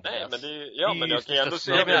någonting. Nej, men men jag kan ändå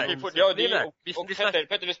säga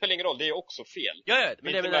Petter, det spelar ingen roll, det är också fel. Ja,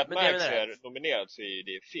 men det Mad Max är nominerad så är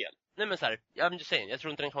det fel. Nej, men så här, I'm just saying, jag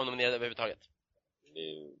tror inte den kommer nominerad överhuvudtaget.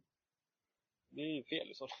 Det är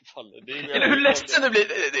fel i sådana fall. Eller hur ledsen det blir?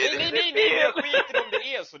 Nej, jag skiter om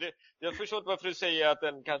det är så. Jag förstår inte varför du säger att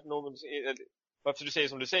den kanske någon... Varför du säger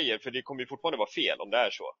som du säger, för det kommer ju fortfarande vara fel om det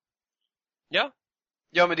är så.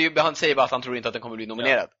 Ja, men han säger bara att han tror inte att den kommer bli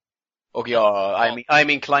nominerad. Och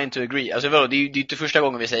I'm inclined to agree. Alltså det är ju inte första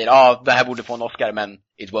gången vi säger det här borde få en Oscar, men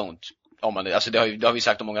it won't. Alltså det har vi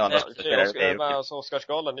sagt om många andra.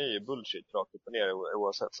 Oscarsgalan är ju bullshit rakt upp och ner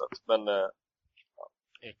oavsett sätt. Men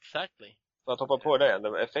Exactly. För att hoppa på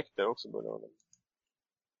det, effekter också borde vara.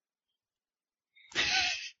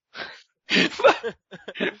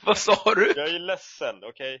 Vad sa du? Jag är ledsen,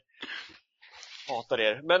 okej? Hatar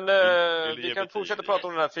er. Men vi kan fortsätta prata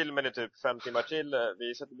om den här filmen i typ 5 timmar till.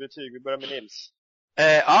 Vi sätter betyg, vi börjar med Nils.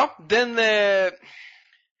 Den...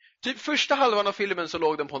 typ första halvan av filmen så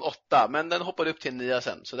låg den på en 8, men den hoppade upp till en 9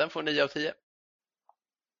 sen. Så den får 9 av 10.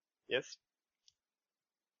 Yes.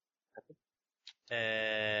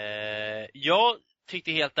 Jag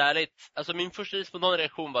tyckte helt ärligt, alltså min första spontana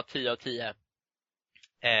reaktion var 10 av 10.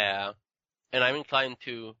 And I'm inclined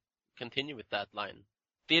to continue with that line.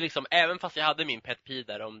 Det är liksom, även fast jag hade min pet peeve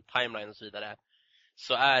där om timeline och så vidare,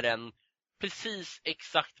 så är den precis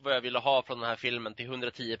exakt vad jag ville ha från den här filmen till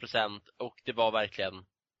 110%, och det var verkligen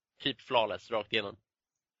typ flawless rakt igenom.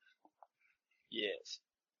 Yes.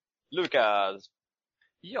 Lukas.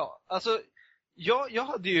 Ja, alltså jag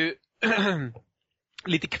hade ju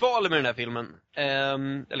lite kval med den här filmen.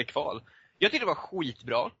 Eller kval. Jag tyckte det var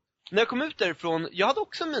skitbra. När jag kom ut därifrån, jag hade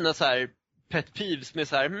också mina så här pet peeves med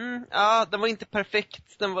så här, den var inte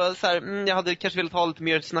perfekt. Den var så här, jag hade kanske velat ha lite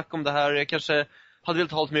mer snack om det här. Jag kanske hade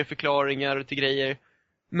velat ha lite mer förklaringar till grejer.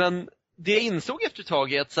 Men det jag insåg efter ett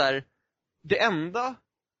tag är att så här, det enda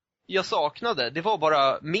jag saknade, det var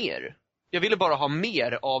bara mer. Jag ville bara ha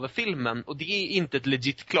mer av filmen, och det är inte ett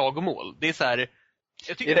legit klagomål. Det är så här,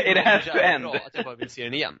 jag tycker är det här bra att jag bara vill se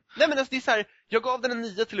den igen. Nej, men alltså, det är så här, jag gav den en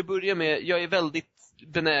 9 till att börja med. Jag är väldigt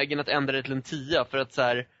benägen att ändra det till en 10, för att så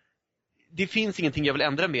här, det finns ingenting jag vill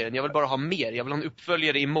ändra mer än. Jag vill bara ha mer. Jag vill ha en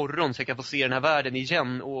uppföljare imorgon så jag kan få se den här världen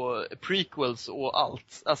igen, och prequels och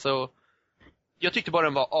allt. Alltså, jag tyckte bara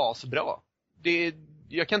den var asbra.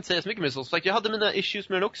 Jag kan inte säga så mycket mer så. Så jag hade mina issues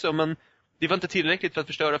med den också, men det var inte tillräckligt för att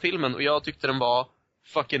förstöra filmen, och jag tyckte den var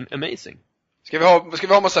fucking amazing. Ska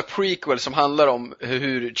vi ha massa prequels som handlar om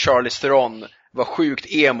hur Charlize Theron var sjukt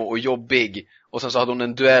emo och jobbig, och sen så hade hon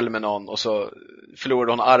en duell med någon och så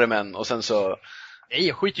förlorade hon armen, och sen så... Nej,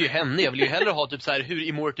 jag skiter ju i henne. Jag vill ju hellre ha typ så här hur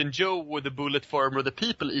Immortan Joe och The Bullet Farmer och The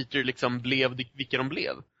People Eater liksom blev vilka de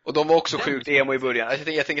blev. Och de var också sjukt emo i början.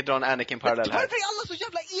 Jag tänker dra en Anakin-parallell här. Varför är alla så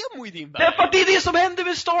jävla emo i din värld? Därför att det är det som hände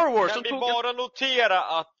med Star Wars. Kan vi bara notera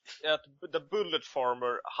att The Bullet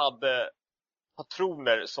Farmer hade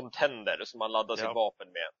patroner som tänder som man laddade sitt vapen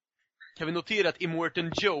med. Kan vi notera att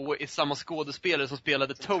Immortan Joe är samma skådespelare som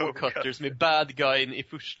spelade Toe Cutter, som är bad guyen i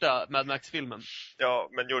första Mad Max-filmen? Ja,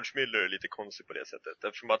 men George Miller är lite konstig på det sättet,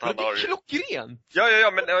 eftersom att han men det är klockrent!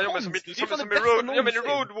 Men i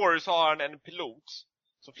Road Warrior så har han en pilot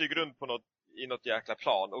som flyger runt i något jäkla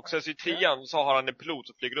plan. Och sen så i 3:an så har han en pilot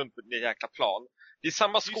som flyger runt på ett jäkla plan. Det är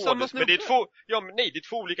samma skådespelare, men det är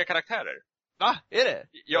två olika karaktärer. Va? Är det?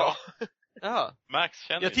 Ja. Jaha. Max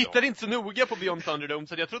känner jag tittade inte så noga på Beyond Thunderdome,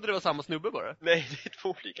 så jag trodde det var samma snubbe bara. Nej, det är två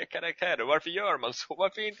olika karaktärer. Varför gör man så?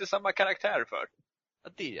 Varför är inte samma karaktär för? Ja,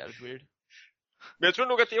 det är jävligt weird. Men jag tror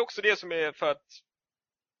nog att det är också det som är för att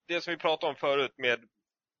det som vi pratade om förut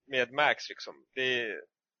med Max liksom. Det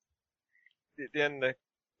är en,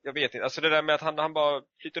 jag vet inte, alltså det där med att han bara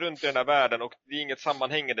flyttar runt i den här världen och det är inget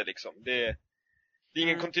sammanhängande liksom. Det är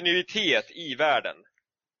ingen kontinuitet i världen.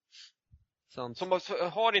 Sant. Som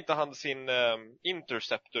har inte han sin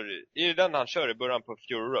Interceptor, är det den han kör i början på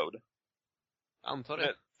Fury Road? Antar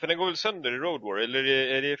det. För den går väl sönder i Road Warrior, eller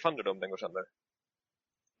är det i Thunderdome den går sönder?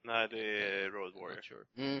 Nej, det är Road Warrior.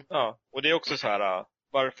 Mm. Ja, och det är också så här,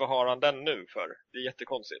 varför har han den nu för? Det är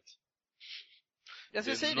jättekonstigt. Jag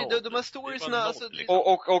ska säga det, de här storiesna, alltså...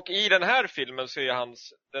 Och i den här filmen så är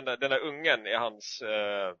den där ungen är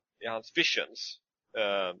hans visions.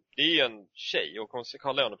 Det är ju en tjej, och hon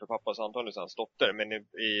kallar honom för pappa, så antagligen hans dotter. Men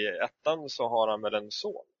i 1:an så har han väl en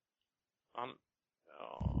son.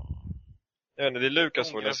 Jag vet inte, det är Lukas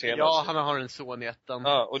som den senaste. Ja, han har en son i 1:an.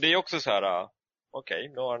 Ja, och det är också så här, okej,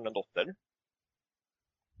 nu har han en dotter.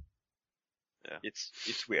 Yeah.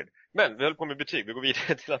 It's weird. Men vi höll på med betyg, vi går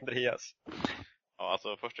vidare till Andreas. Ja,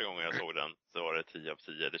 alltså första gången jag såg den så var det 10 av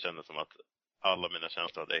 10. Det kändes som att alla mina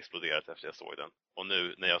känslor hade exploderat efter jag såg den. Och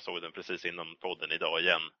nu när jag såg den precis innan podden idag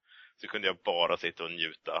igen, så kunde jag bara sitta och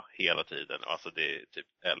njuta hela tiden. Alltså det är typ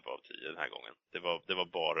 11 av 10 den här gången. Det var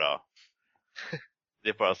bara... Det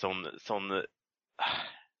är bara sån...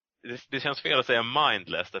 Det känns fel att säga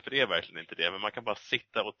mindless, för det är verkligen inte det. Men man kan bara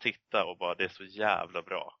sitta och titta och bara, det är så jävla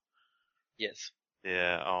bra. Yes. Det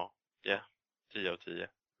är, 10 av 10.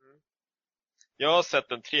 Jag har sett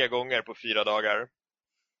den 3 gånger på 4 dagar.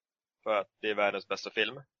 För att det är världens bästa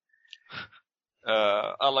film.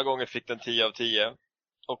 Alla gånger fick den 10 av 10.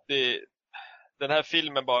 Och den här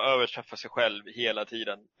filmen bara överträffar sig själv hela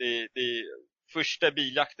tiden. Det första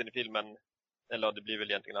biljakten i filmen, eller det blir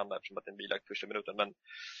väl egentligen andra eftersom att det är en biljakt första minuten. Men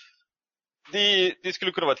det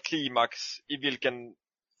skulle kunna vara ett klimax i vilken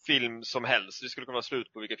film som helst. Det skulle kunna vara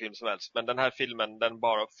slut på vilken film som helst. Men den här filmen, den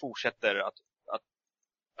bara fortsätter att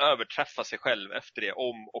överträffa sig själv efter det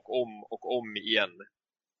om och om och om igen.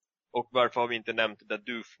 Och varför har vi inte nämnt The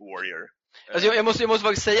Doof Warrior? Alltså jag måste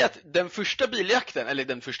faktiskt säga att den första biljakten, eller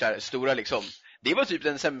den första stora liksom, det var typ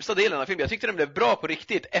den sämsta delen av filmen. Jag tyckte den blev bra på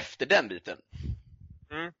riktigt efter den biten.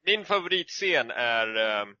 Min favoritscen är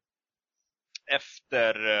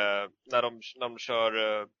efter när de kör,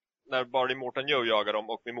 när Barry Morton Joe jagar dem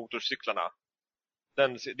och med motorcyklarna.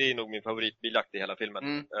 Det är nog min favoritbiljakt i hela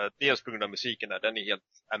filmen. Dels på grund av musiken där, den är helt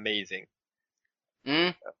amazing.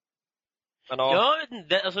 Men,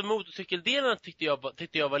 alltså motorcykeldelen tyckte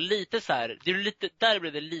jag var lite så här. Där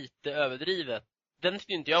blev det lite överdrivet. Den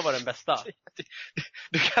tyckte inte jag var den bästa.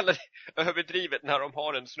 Du kallar det överdrivet när de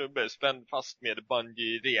har en snubbe spänd fast med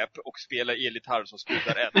bungee-rep och spelar elgitarr som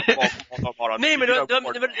spelar en. Nej, men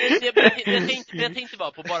jag tänkte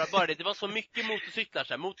bara på bara det. Det var så mycket motorcyklar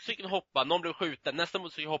så här. Motorcykeln hoppade, någon blev skjuten. Nästa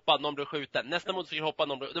motorcykel hoppade, någon blev skjuten. Nästa motorcykel hoppade,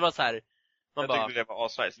 någon blev... Det var så här. Jag tyckte det var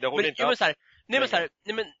asnice. Det håller inte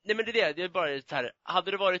men det är bara så här.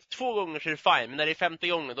 Hade det varit 2 gånger så är det fine. Men när det är 50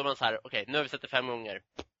 gånger då är man så här, okej, nu har vi sett det 5 gånger.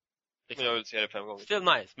 Liksom. Jag vill se det 5 gånger. Still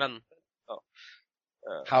nice, men...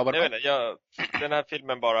 Jag vet inte, den här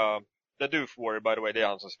filmen bara... The Doof Warrior, by the way, det är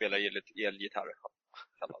han som spelar elgitarr. Han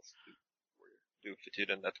kallas Doof är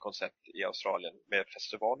tydligen ett koncept i Australien med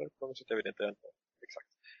festivaler på något sätt, jag vet inte exakt.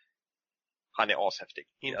 Han är ashäftig.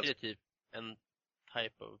 Inte det typ en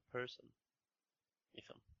type of person?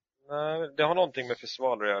 Liksom. Nej, det har någonting med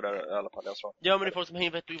festivaler att göra där, i alla fall i Australien. Ja, men det är folk som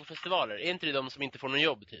hänger på festivaler. Är inte det de som inte får någon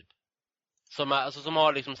jobb typ? Som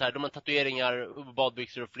har liksom så här, de har tatueringar,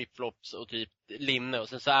 badbyxor och flipflops och typ linne, och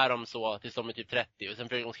sen så är de så tills de är typ 30 och sen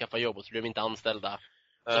försöker de skaffa jobb och så blir de inte anställda.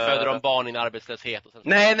 Så föder de barn i en arbetslöshet och sen så...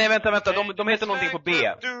 Nej, vänta, de heter någonting på B.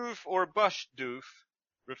 Doof or bush doof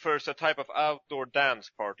refers to a type of outdoor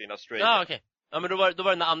dance party in Australia. Ja, okej. Ja, men då var det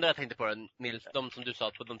den andra jag tänkte på, Nils, de som du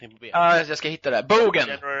sa på någonting på B. Ja, jag ska hitta det.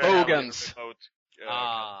 Bogans.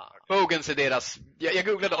 Bogans är deras... Jag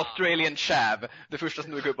googlade Australian chav. Det första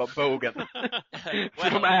som dök upp var Bogan. För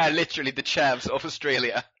de är literally the chavs of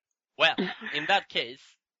Australia. Well, in that case,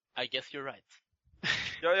 I guess you're right.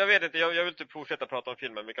 Jag vet inte, jag vill inte fortsätta prata om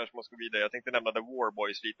filmen, men kanske måste gå vidare. Jag tänkte nämna The War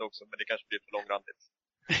Boys lite också, men det kanske blir för långrandigt.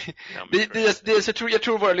 Jag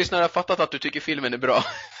tror våra lyssnare har fattat att du tycker filmen är bra.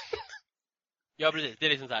 Ja, precis. Det är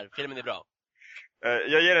liksom så här, filmen är bra.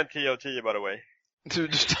 Jag ger en 10 av 10, by the way.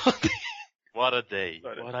 Du sa det. What a day.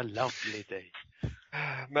 What a lovely day.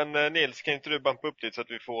 Men Nils, kan inte du bumpa upp lite så att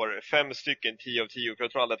vi får 5 stycken 10 av 10? För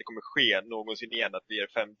jag tror aldrig att det kommer ske någonsin igen att vi ger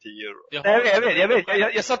 5 10. Jag vet.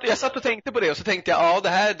 Jag satt och tänkte på det och så tänkte jag,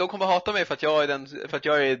 de kommer hata mig för att jag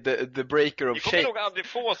är the breaker of chains. Vi kommer nog aldrig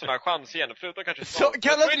få sån här chans igen, förutom kanske... Så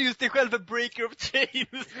kallar du just dig själv för breaker of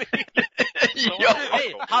chains? Ja.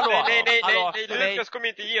 Hej, hallå! Nej, Lukas kommer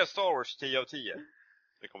inte ge Star Wars 10 av 10.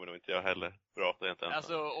 Det kommer nog inte jag heller. Bra, det är inte ensam.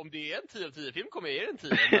 Alltså, om det är en 10 av 10 film kommer jag ge den 10,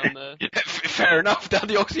 men... Fair enough, det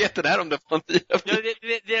hade jag också gett den här om det var en 10 av 10.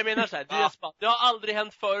 Ja, det jag menar så här, det har aldrig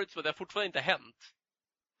hänt förut, så det har fortfarande inte hänt.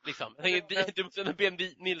 Liksom. Jag tänker, du måste be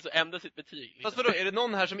Nils att ändra sitt betyg. Liksom. Fast vadå, är det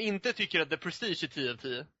någon här som inte tycker att The Prestige är 10 av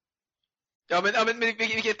 10? Ja, men vi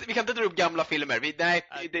kan inte dra upp gamla filmer.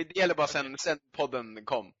 Det gäller bara sen podden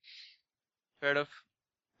kom. Fair enough.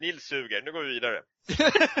 Nils suger, nu går vi vidare.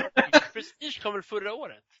 Prestige kom väl förra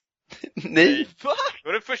året? Nej. Va? Det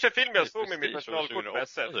var den första film jag såg med min personalkort på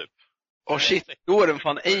SF. Typ. Oh shit, då är den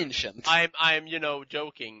fan ancient. I'm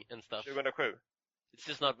joking and stuff. 2007. It's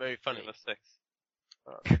just not very funny.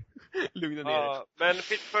 Lugna ner. Men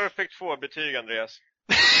Fit Perfect 2 betyg, Andreas.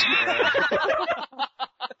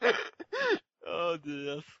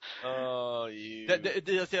 Diaz.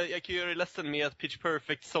 Diaz, jag kan göra det ledsen med att Pitch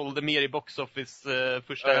Perfect sålde mer i box office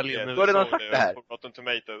första helgen. Du har redan sagt det här. På Rotten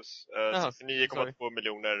Tomatoes. 69,2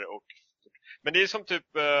 miljoner. Men det är som typ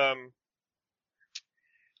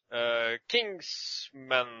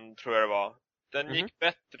Kingsman, tror jag det var. Den gick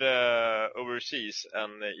bättre overseas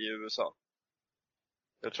än i USA.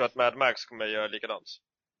 Jag tror att Mad Max kommer göra likadant.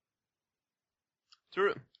 Tror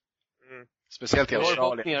du? Speciellt i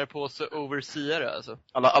Australien. Jag har Australien. på så overseare alltså.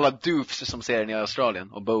 Alla doofs som ser den i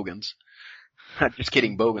Australien och Bogans. Just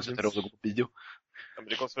kidding, Bogans är roligt att gå på bio. Ja, men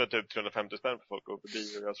det kostar typ 350 spänn för folk att gå på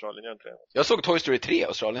bio i Australien egentligen. Jag såg Toy Story 3 i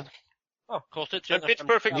Australien. Kostar Men 350. Pitch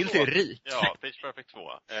Perfect Nils är rik. Ja, Pitch Perfect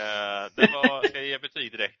 2. Ska jag ge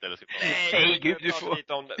betyg direkt eller ska jag Nej, gud, du får...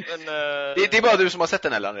 lite om det. Men, Det är bara du som har sett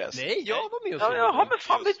den, eller Andreas? Nej, jag var med och såg Jaha, men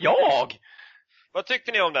fan vet jag! vad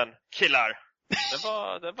tyckte ni om den, killar?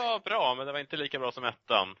 Det var bra, men det var inte lika bra som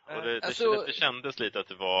ettan. Och det kändes lite att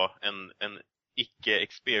det var en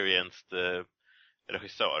icke-experienced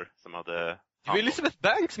regissör som hade... Det var Elizabeth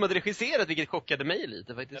Banks som hade regisserat, vilket chockade mig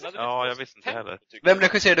lite faktiskt. Ja, jag visste inte heller. Vem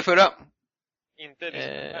regisserade förra? Inte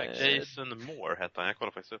Elizabeth Banks. Jason Moore hette han, jag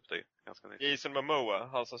kollade faktiskt upp det ganska nytt. Jason Momoa,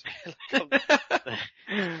 han som spelar.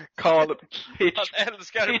 Carl Han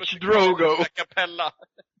älskar Pitch Drogo. Capella.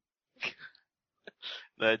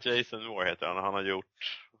 Nej, Jason Moore heter han. Han har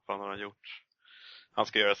gjort... Vad fan har han gjort? Han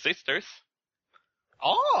ska göra Sisters.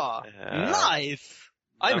 Nice!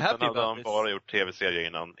 I'm happy about about this. Han bara gjort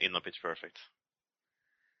tv-serier innan Pitch Perfect.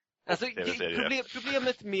 Alltså,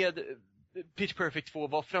 problemet med Pitch Perfect 2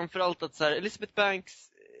 var framförallt att så här, Elizabeth Banks,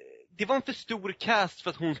 det var en för stor cast för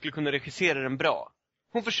att hon skulle kunna regissera den bra.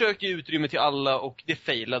 Hon försökte ge utrymme till alla och det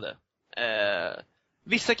failade.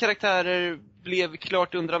 Vissa karaktärer blev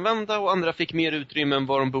klart underanvända och andra fick mer utrymme än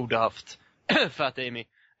vad de borde haft. Fat Amy.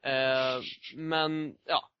 Men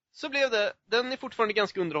ja, så blev det. Den är fortfarande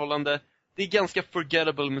ganska underhållande. Det är ganska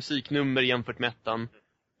forgettable musiknummer jämfört med ettan.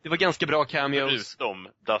 Det var ganska bra cameos. Förutom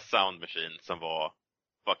The Sound Machine som var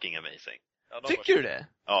fucking amazing. Ja, Tycker du det?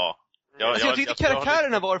 Ja. Jag tyckte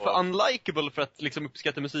karaktärerna var för unlikable för att liksom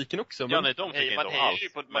uppskatta musiken också. Men... Ja, nej, de tycker inte om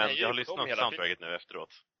allt. Men jag har lyssnat på hela soundtracket nu efteråt.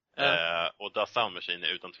 Och The Sound Machine är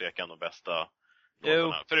utan tvekan de bästa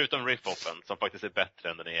låtarna. Förutom riff-offen, som faktiskt är bättre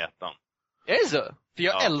än den i ettan. Är det så? För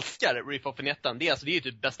jag älskar riff-offen i ettan. Det är ju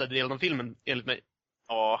typ bästa delen av filmen, enligt mig.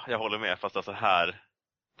 Ja, jag håller med. Fast alltså här...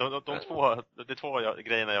 De två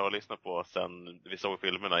grejerna jag har lyssnat på sen vi såg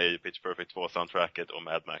filmerna är ju Pitch Perfect 2-soundtracket och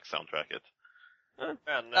Mad Max-soundtracket.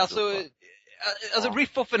 Men, alltså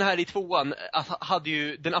riff-offen här i tvåan hade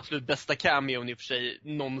ju den absolut bästa cameon i och för sig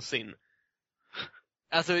någonsin.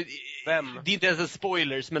 Alltså, Vem? Det är inte ens en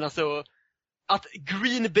spoilers, men alltså att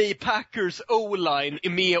Green Bay Packers O-line är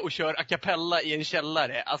med och kör a cappella i en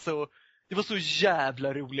källare. Alltså, det var så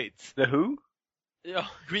jävla roligt. The Who? Ja,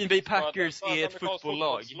 Green Bay Packers är ett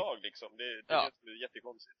fotbollslag. Liksom. Det är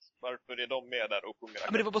jättekonstigt. Varför är de med där och sjunger? Ja,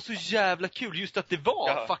 men det var bara så jävla kul just att det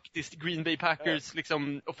var faktiskt Green Bay Packers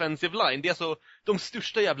liksom offensive line. Det är alltså de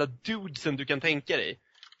största jävla dudesen du kan tänka dig.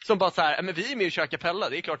 Som bara så här, men vi är med och kör kapella,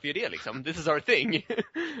 det är klart vi är det liksom. This is our thing.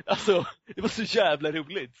 Alltså, det var så jävla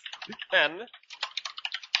roligt. Men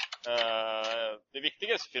det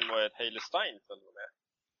viktigaste filmen var att Hailey Steinfeld var med.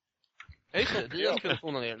 Ja, just det. Vi har kunnat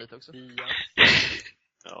få ner lite också.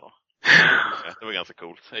 Ja. Det var ganska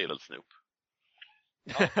coolt. Jag gillade Snoop.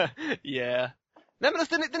 Yeah. Nej, men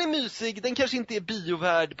alltså, den är mysig. Den kanske inte är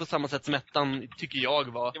biovärd på samma sätt som ettan, tycker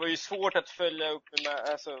jag var. Det var ju svårt att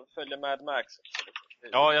följa Mad Max.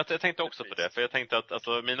 Ja, jag tänkte också på det. För jag tänkte att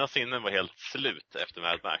alltså, mina sinnen var helt slut efter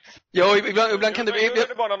Mad Max. Ja, ibland kan det bli... Jag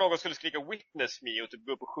hörde bara när någon skulle skrika Witness Me och typ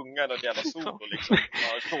gå upp och sjunga något jävla solo liksom.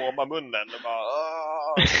 Kroma munnen och bara...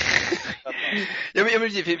 Ja,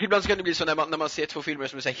 men ibland så kan det bli så när man ser två filmer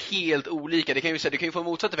som är så här helt olika. Det kan ju få en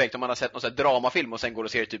motsatt effekt om man har sett någon så här dramafilm och sen går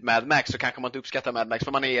och ser typ Mad Max, så kanske man inte uppskattar Mad Max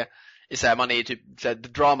för man är i typ så här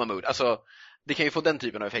drama mood. Alltså, det kan ju få den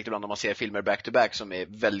typen av effekt ibland om man ser filmer back to back som är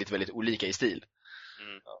väldigt, väldigt olika i stil.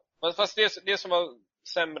 Ja. Fast det som var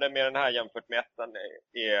sämre med den här jämfört med ettan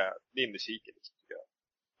är musiken, tycker jag.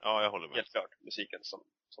 Ja, jag håller med. Helt klart, musiken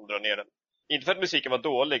som drar ner den. Inte för att musiken var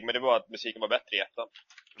dålig, men det var att musiken var bättre i ettan.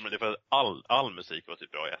 Men det var all musik var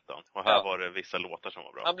typ bra i ettan. Och här var det vissa låtar som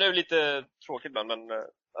var bra. Han blev lite tråkig ibland, men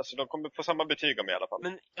alltså, de kommer få samma betyg om i alla fall.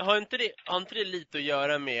 Men har inte det lite att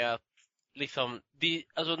göra med att liksom,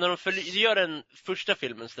 alltså när de gör den första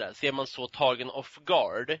filmen så där, ser man så tagen off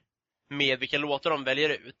guard med vilka låtar de väljer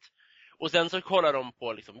ut. Och sen så kollar de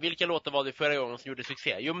på liksom, vilka låtar var det förra gången som gjorde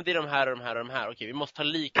succé? Jo, men det är de här och de här och de här. Okej, vi måste ha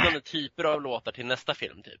liknande typer av låtar till nästa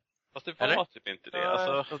film typ. Fast det var typ inte det.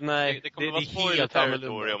 Alltså, nej, det kommer vara spoiler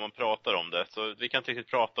territory om man pratar om det. Så vi kan inte riktigt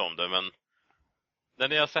prata om det, men när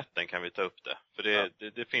ni har sett den kan vi ta upp det. För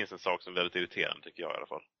det finns en sak som är väldigt irriterande, tycker jag i alla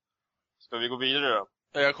fall. Ska vi gå vidare då?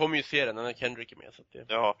 Ja, jag kommer ju se den när Kendrick är med. Så att det...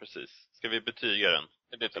 Ja, precis. Ska vi betyga den?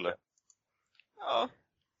 Det eller? Ja.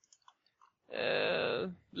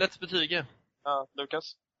 Lätt betyga. Ja,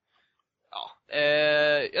 Lukas? Ja,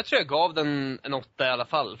 jag tror jag gav den en 8 i alla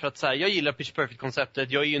fall. För att så här, jag gillar Pitch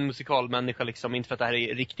Perfect-konceptet. Jag är ju en musikalmänniska liksom. Inte för att det här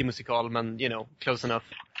är riktig musikal, men you know, close enough.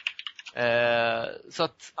 Så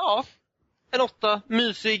att, ja. En 8.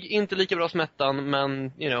 Mysig, inte lika bra som ettan,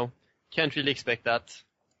 men you know, can't really expect that.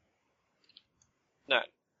 Nej.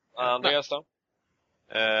 Andreas då?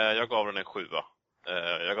 Jag gav den en 7.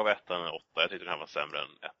 Jag gav ettan en 8. Jag tyckte den här var sämre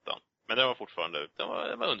än ettan. Men det var fortfarande, den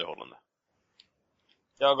var underhållande.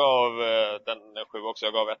 Jag gav den en 7 också.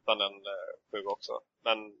 Jag gav ettan en 7 också.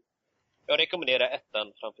 Men jag rekommenderar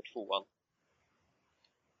ettan framför 2:an.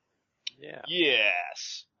 Yeah.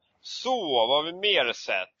 Yes! Så, vad har vi mer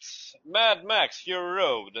sett? Mad Max Fury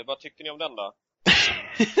Road. Vad tyckte ni om den då?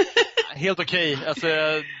 Helt okej. Alltså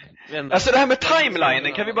det här med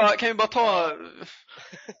timelinen, kan vi bara ta...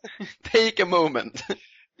 Take a moment.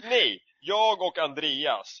 Nej, jag och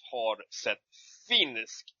Andreas har sett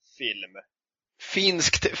finsk film.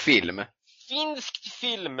 Finskt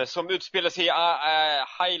film som utspelar sig i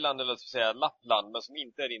Highland, eller så att säga Lappland, men som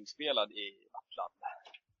inte är inspelad i Lappland.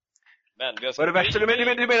 Men vi har sett...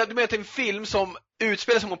 Du menar att det är en film som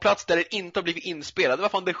utspelar sig på en plats där den inte har blivit inspelad? Det var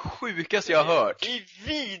fan det sjukaste jag har hört. Det är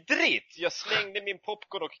vidrigt! Jag slängde min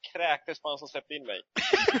popcorn och kräktes på han som släppte in mig.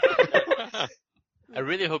 I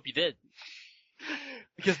really hope you did.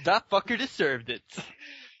 Because that fucker deserved it.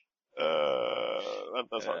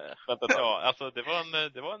 Vänta. Ja, alltså det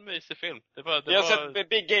var en mysig film. Jag har sett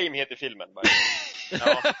Big Game heter filmen.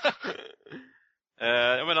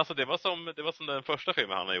 Ja, men alltså det var som den första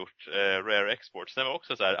filmen han har gjort, Rare Exports. Den var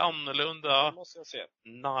också så här annorlunda. Det måste jag se.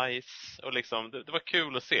 Nice och liksom det var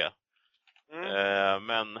kul att se.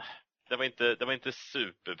 Men det var inte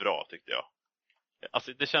superbra, tyckte jag.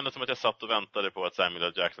 Alltså det kändes som att jag satt och väntade på att Samuel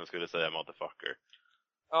L. Jackson skulle säga motherfucker.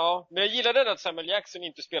 Ja, men jag gillade att Samuel Jackson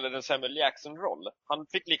inte spelade en Samuel Jackson-roll. Han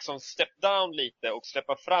fick liksom step down lite och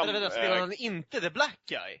släppa fram... Spelade han inte The Black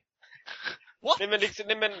Guy? What?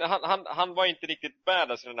 Nej men han var inte riktigt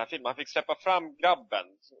badass i den här filmen. Han fick släppa fram grabben.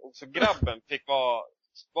 Så grabben fick vara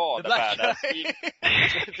the badass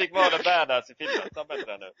fick vara the badass i filmen. Ta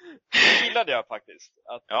bättre nu. Det gillade jag faktiskt.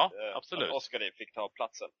 Absolut. Att Oscar fick ta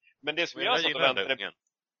platsen. Men det som jag satt och väntade...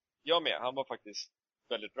 Jag med. Han var faktiskt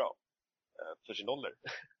väldigt bra. För sin ålder,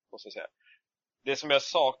 måste jag säga. Det som jag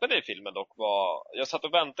saknade i filmen dock var... Jag satt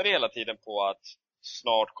och väntade hela tiden på att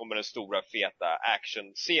snart kommer den stora feta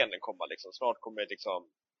actionscenen komma liksom. Snart kommer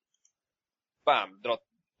liksom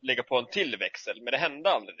lägga på en till växel. Men det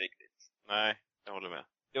hände aldrig riktigt. Nej, jag håller med.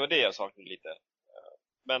 Det var det jag saknade lite.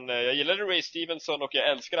 Men jag gillade Ray Stevenson och jag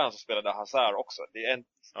älskade han som spelade Hazard också. Det är en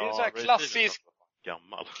så här klassisk...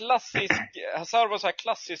 Hazard var så här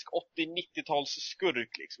klassisk 80-90-tals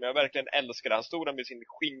skurk liksom. Jag verkligen älskade. Han stod där med sin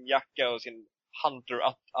skinnjacka och sin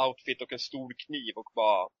hunter-outfit och en stor kniv och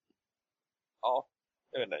bara... Ja,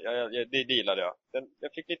 jag vet inte. Det gillade jag.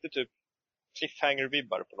 Jag fick lite typ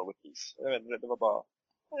cliffhanger-vibbar på något vis. Jag vet inte, det var bara...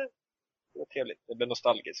 Det var trevligt. Det blev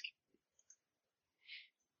nostalgisk.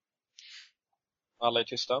 Alla är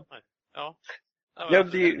tysta? Nej. Ja.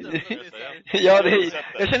 Jag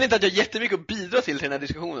känner inte att jag har jättemycket att bidra till den här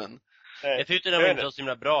diskussionen. Nej. Jag tyckte den var inte så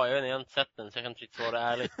himla bra. Jag har inte sett den så jag kan inte riktigt svara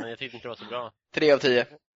ärligt. Men jag tyckte inte det var så bra. 3 av 10.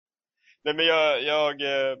 Nej men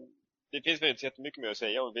det finns väl inte så jättemycket mer att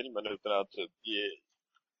säga om filmen utan att typ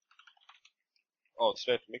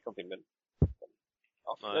avslöja för mycket om filmen.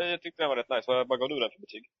 Ja, jag tyckte den var rätt nice. Vad gav du den för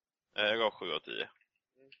betyg? Jag gav 7 av 10.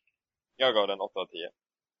 Jag gav den 8 av 10.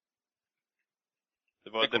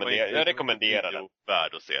 Jag rekommenderar den.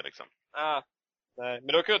 Värd att se liksom. Nej, men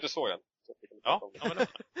det var kul att du såg den.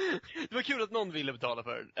 Det var kul att någon ville betala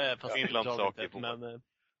för fast men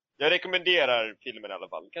jag rekommenderar filmen i alla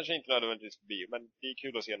fall. Kanske inte nödvändigtvis på bio, men det är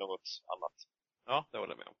kul att se något annat. Ja, det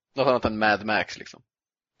håller jag med om. Något annat än Mad Max liksom.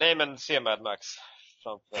 Nej, men se Mad Max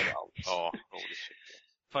framför allt. Ja, holy shit.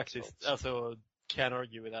 Faktiskt, alltså can't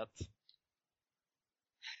argue with that.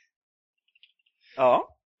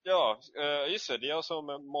 Ja. Ja, just det. Det är jag som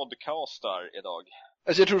modcastar idag.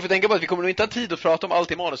 Alltså jag tror du får tänka på att vi kommer nog inte ha tid att prata om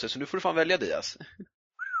allt i manuset, så nu får du fan välja Dias.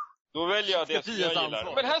 Då väljer jag det som jag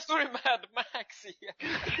gillar. Men här står det Mad Max igen.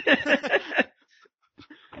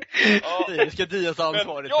 Det ska Dias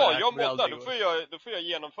ansvaret. Jag moddar. Då får jag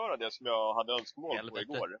genomföra det som jag hade önskemål på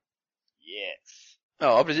igår. Yes.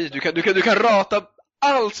 Ja, precis. Du kan rata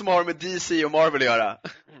allt som har med DC och Marvel att göra.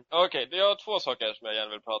 Okej, det är 2 saker som jag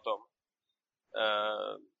gärna vill prata om.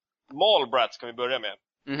 Mallbrats kan vi börja med.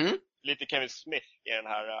 Lite Kevin Smith i den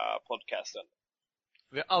här podcasten.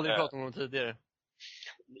 Vi har aldrig pratat om honom tidigare.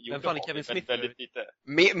 Men fan är Kevin Smith väldigt lite.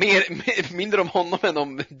 Mindre om honom än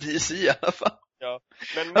om DC i alla fall. Ja.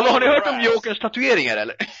 Men har ni hört om Jokers tatueringar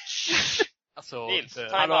eller? Alltså, Nils,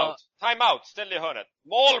 time out, ställ dig i hörnet.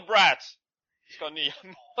 Mallbrats! Ska nya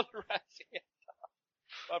Mallbrats heta?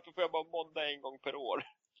 Varför får jag bara modda en gång per år?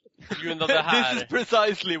 På grund av det här. This is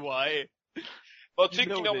precisely why. Vad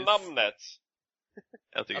tycker ni om namnet?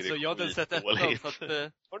 Jag tycker alltså, det är jag hade sett ettan så att,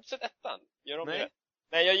 Har du sett ettan? Gör de det?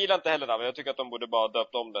 Nej, jag gillar inte heller namnet. Jag tycker att de borde bara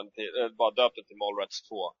döpt den till Mallrats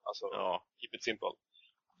 2. Alltså, keep it simple.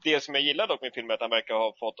 Det som jag gillar dock med filmen är att han verkar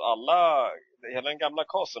ha fått hela den gamla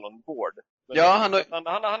casten on board. Men ja,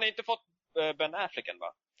 han har inte fått Ben Affleck än,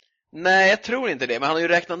 va? Nej, jag tror inte det. Men han har ju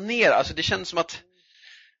räknat ner. Alltså det känns som att...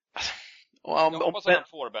 jag hoppas att han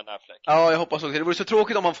får Ben Affleck. Ja, jag hoppas också. Det vore så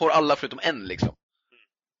tråkigt om han får alla förutom en liksom.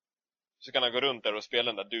 Så kan han gå runt där och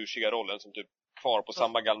spela den där douchiga rollen som typ kvar på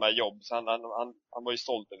samma gamla jobb. Så han var ju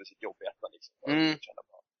stolt över sitt jobb i ettan liksom.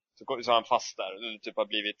 Så han fast där och typ har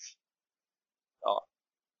blivit... Ja.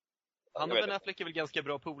 Han och Ben Affleck är väl ganska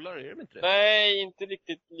bra polare, är de inte det? Nej, inte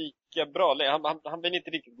riktigt lika bra. Han vill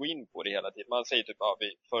inte riktigt gå in på det hela tiden. Man säger typ,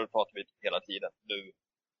 förr pratar vi hela tiden. Nu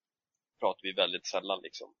pratar vi väldigt sällan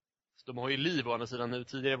liksom. Så de har ju liv å andra sidan nu.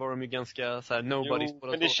 Tidigare var de ju ganska så här nobodies. Jo,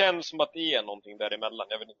 men det känns som att det är någonting däremellan.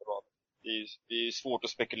 Jag vet inte vad. Det är svårt att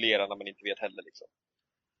spekulera när man inte vet heller liksom.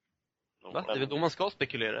 Va? Det är väl då man ska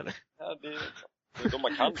spekulera, eller? Ja, det är då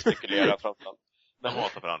man kan spekulera framförallt. De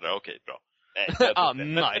hatar varandra, okej, bra. Nej,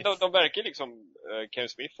 nice. Men de verkar liksom... Kevin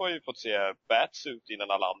Smith har ju fått se Bats ut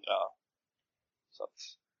innan alla andra. Så att...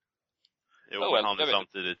 Jo, men han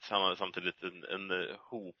har samtidigt en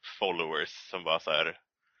hop followers som bara så här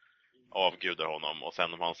avgudar honom. Och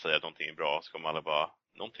sen om han säger att någonting är bra så kommer alla bara,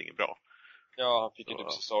 någonting är bra. Ja, han fick ju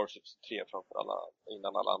typ Starship 3 framför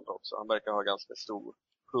innan alla andra också. Han verkar ha ganska stor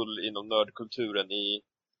pull inom nördkulturen i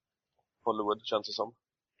Hollywood, känns det som.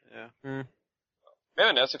 Ja. Men jag vet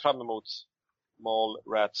inte, jag ser fram emot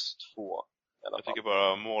Mallrats 2. Jag tycker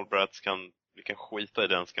bara Mallrats vi kan skita i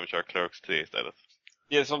den, ska vi köra Clerks 3 istället.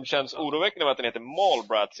 Det som känns oroväckande med att den heter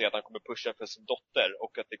Mallbrats är att han kommer pusha för sin dotter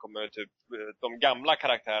och att det kommer typ de gamla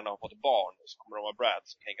karaktärerna har fått barn och så kommer de ha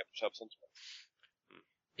brats och hänga på köpcentrum.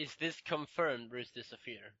 Is this confirmed or is this a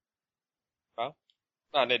fear? Va?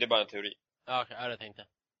 Nej, det är bara en teori. Ja, okej, jag tänkte.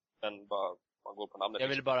 Men bara man går på namnet. Jag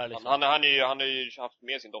vill bara liksom... han har ju haft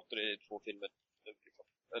med sin dotter i 2 filmer liksom.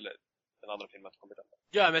 Eller den andra filmen kommer den.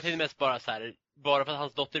 Ja, men jag tänkte mest bara så här, bara för att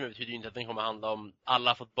hans dotter är med betyder ju inte att den kommer handla om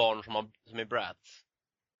alla fått barn som är brats.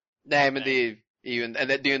 Nej, men det är ju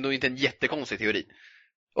det är nog inte en jättekonstig teori.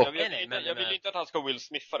 Och... Jag vill inte att han ska Will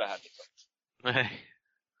Smitha det här liksom. Nej.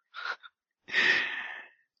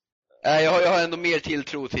 Jag har ändå mer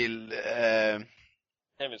tilltro till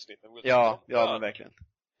Kevin Smith och Will ja, Smith. men verkligen.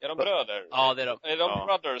 Är de bröder? Ja, det är de. Är de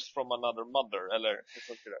brothers from another mother eller hur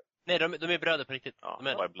funkar det? Nej, de är bröder på riktigt. Ja, de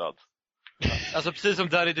är by blood. Alltså precis som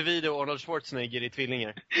Danny DeVito och Arnold Schwarzenegger i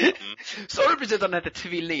Tvillingar. Sa du precis att den heter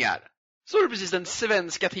Tvillingar? Sa du precis den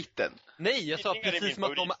svenska titeln? Nej, jag sa Tvillingar är precis min som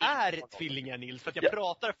att de favoritfilm. är tvillingar, Nils. För att jag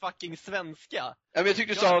pratar fucking svenska. Ja, men jag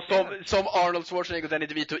tyckte du sa som Arnold Schwarzenegger och Danny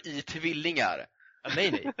DeVito i Tvillingar. Ja,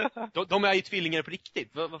 nej. De är ju tvillingar på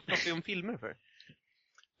riktigt. Vad pratar vi om filmer för?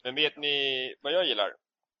 Men vet ni vad jag gillar?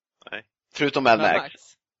 Nej. Förutom Mad Max.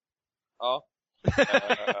 Ja.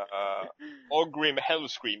 Ogrim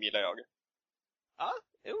Hellscream gillar jag. Ja,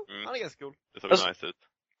 jo, han är ganska cool. Det såg nice ut.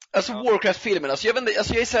 Alltså Warcraft-filmen, alltså jag vet inte,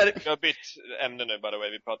 alltså jag är så här... Jag har bytt ämne nu by the way,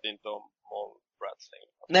 vi pratar inte om Mallbrats längre.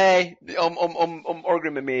 Nej, om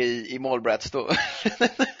Orgrim är med i Mallbrats då...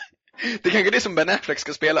 Det är kanske det som Ben Affleck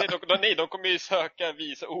ska spela. Nej, de kommer ju söka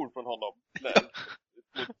visa ord från honom.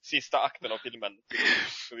 Mot sista akten av filmen.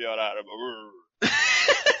 Ska vi göra här?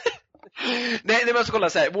 Nej, men alltså kolla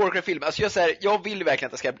så här, Warcraft-filmen, alltså jag vill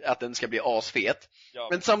verkligen att den ska bli asfet. Ja.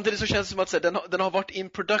 Men samtidigt så känns det som att så här, den har varit in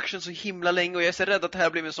production så himla länge och jag är så rädd att det här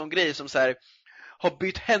blir en sån grej som så här, har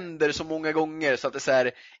bytt händer så många gånger så att det så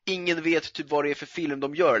här, ingen vet typ vad det är för film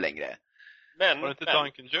de gör längre. Men var det inte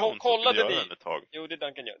Duncan Jones kollade som ni? göra den ett tag? Jo, det är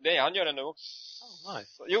Duncan Jones. Nej, han gör den nu också. Oh,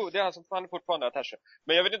 nice. Jo, det är han som fan fortfarande attaché.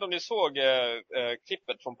 Men jag vet inte om ni såg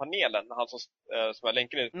klippet från panelen, han som jag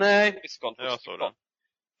länkade. Nej. Jag såg den.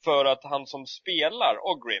 För att han som spelar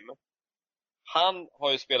Ogrim, han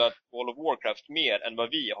har ju spelat World of Warcraft mer än vad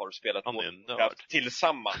vi har spelat World of Warcraft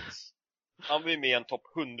tillsammans. Han var ju med i en topp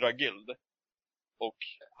 100 guild. Och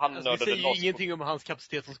han alltså, det säger ju ingenting om hans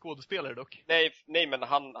kapacitet som skådespelare dock. Nej, men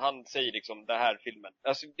han säger liksom det här filmen.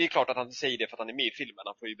 Alltså, det är klart att han säger det för att han är med i filmen.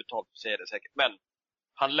 Han får ju betalt för att säga det säkert. Men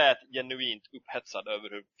han lät genuint upphetsad över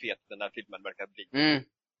hur fet den här filmen verkar bli. Mm.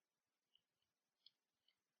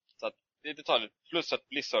 Så att det tar lite. Plus att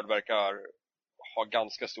Blizzard verkar ha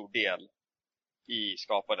ganska stor del i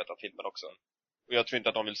skapandet av filmen också. Och jag tror inte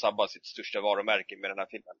att de vill sabba sitt största varumärke med den här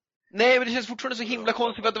filmen. Nej, men det känns fortfarande så himla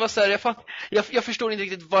konstigt att det var så här, jag förstår inte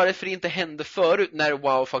riktigt varför det inte hände förut när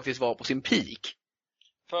WoW faktiskt var på sin peak.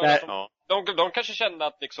 För att de kanske kände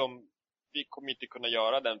att liksom, vi kommer inte kunna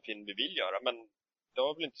göra den film vi vill göra, men det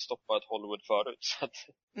har väl inte stoppat Hollywood förut. Så att...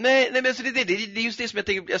 Nej, men alltså det är just det som jag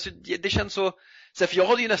tänker, alltså, det känns så för jag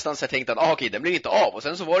hade ju nästan så tänkt att okej, den blev inte av, och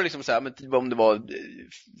sen så var det liksom så här, men typ om det var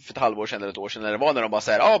för ett halvår sedan eller ett år sedan när det var, när de bara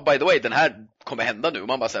säger by the way, den här kommer hända nu, och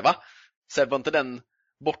man bara säger va? Så var inte den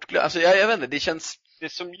bortglömd? Alltså jag vet inte, det känns, det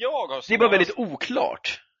som jag har det är bara väldigt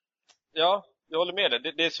oklart. Ja, jag håller med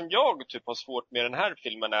dig. Det som jag typ har svårt med den här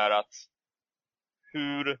filmen är att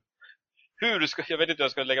hur ska, jag vet inte hur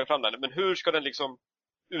jag ska lägga fram den, men hur ska den liksom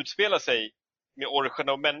utspela sig med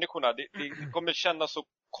orcherna och människorna? Det kommer kännas så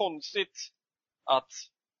konstigt att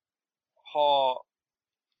ha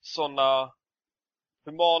såna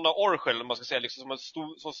humana orcher, eller man ska säga, liksom som en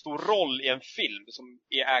så stor roll i en film som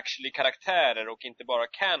är actually karaktärer och inte bara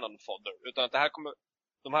canon fodder, utan att det här kommer,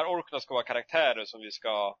 de här orcherna ska vara karaktärer som vi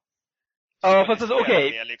ska... Ja, fast alltså,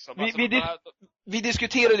 okej. Liksom. Vi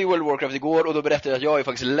diskuterade i World of Warcraft igår, och då berättade jag att jag har ju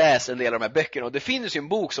faktiskt läst en del av de här böckerna, och det finns ju en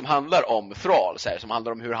bok som handlar om Thrall, så här, som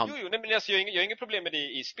handlar om hur han... Jo, nej, men alltså, jag har inget problem med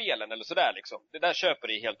det i spelen eller sådär liksom. Det där köper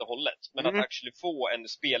det helt och hållet. Men att actually få en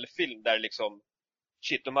spelfilm där liksom,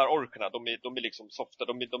 shit, de här orkerna, de är liksom softa,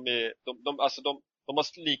 de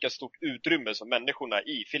har lika stort utrymme som människorna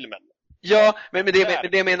i filmen. Ja, men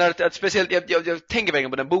det jag menar att speciellt, jag tänker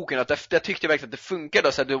verkligen på den boken, att jag tyckte verkligen att det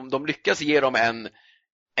funkade, så att de lyckas ge dem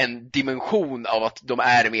en dimension av att de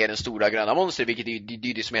är mer än stora gröna monster, vilket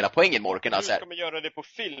är det som är hela poängen med orkerna. Hur ska man göra det på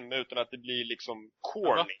film utan att det blir liksom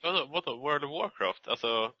corny? Vadå? World of Warcraft?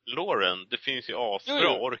 Alltså, Lauren, det finns ju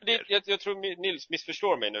asbra orker. Jag tror Nils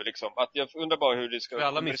missförstår mig nu liksom. Att jag undrar bara hur det ska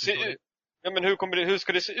se ut. Ja, men hur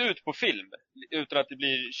ska det se ut på film utan att det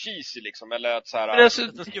blir cheesy liksom, eller att så här... Alltså,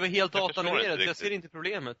 det ska vara helt datanimerat, så jag ser inte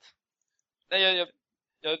problemet. Nej,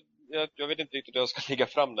 jag vet inte riktigt hur jag ska lägga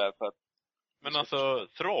fram där, för att Men alltså,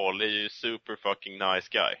 Thrall är ju super fucking nice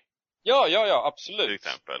guy. Ja, absolut. Till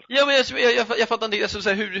exempel. Ja, men jag fattar inte, alltså, så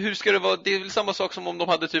här, hur ska det vara? Det är väl samma sak som om de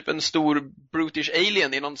hade typ en stor brutish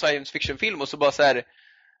alien i någon science fiction film och så bara så här,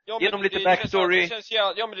 genom lite backstory.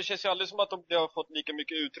 Det känns ju aldrig som att de har fått lika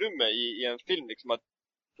mycket utrymme i en film liksom att,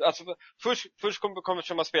 alltså först kommer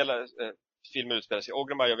som man spelar filmen utspelar sig i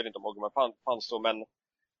Ogrimmar, jag vet inte om Ogrimmar fanns då, men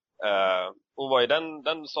och vad är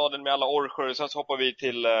den staden med alla orcher, sen så hoppar vi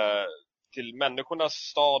till människornas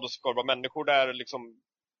stad och så ska det vara människor där liksom.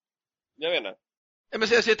 Jag vet inte. Ja, men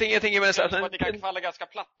så jag tänker med så att det kan falla ganska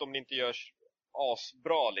platt om det inte görs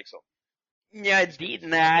asbra liksom. Nej,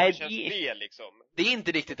 det liksom. Det är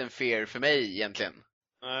inte riktigt en fair för mig egentligen.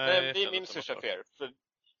 Nej, det är min största fair. För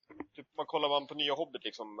typ, man kollar på nya Hobbit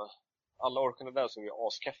liksom, alla orkarna där som är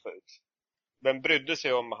askeffa ut. Vem brydde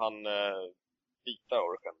sig om han vita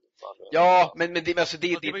orken? Ja, men det, alltså,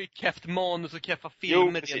 det var ju keft manus och keffa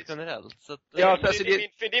filmer rent generellt. Så att, ja, alltså,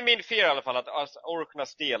 det är min fear i alla fall att alltså,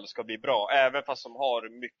 orkernas del ska bli bra, även fast de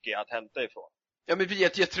har mycket att hämta ifrån. Ja, men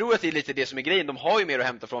jag tror att det är lite det som är grejen. De har ju mer att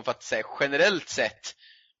hämta från, för att säga, generellt sett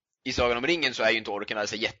i Sagan om ringen så är ju inte orkerna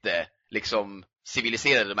så jätte liksom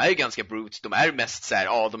civiliserade. De är ju ganska brutes. De är mest så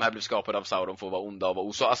här, de här blev skapade av Sauron för att vara onda och vara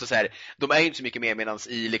osa. Alltså så här, de är ju inte så mycket mer, medans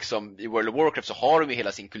i World of Warcraft så har de ju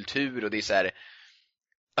hela sin kultur, och det är så här,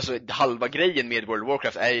 alltså halva grejen med World of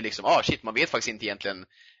Warcraft är ju liksom, shit, man vet faktiskt inte egentligen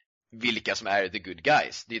vilka som är the good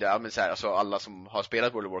guys. Det är där, men så här, alltså alla som har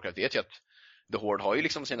spelat World of Warcraft vet ju att The Horde har ju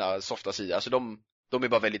liksom sina softa sidor. Alltså de är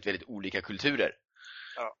bara väldigt, väldigt olika kulturer.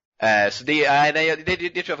 Ja. Så det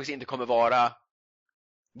tror jag faktiskt inte kommer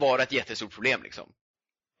vara ett jättestort problem liksom.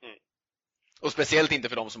 Mm. Och speciellt inte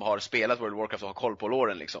för de som har spelat World of Warcraft och har koll på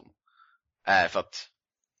låren liksom. För att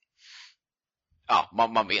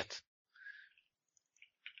man vet.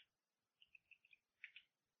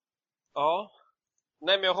 Ja.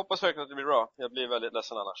 Nej, men jag hoppas verkligen att det blir bra. Jag blir väldigt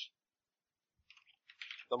ledsen annars.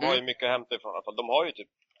 De har ju mycket att hämta ifrån i alla fall. De har ju typ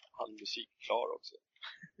all musik klar också.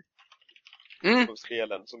 På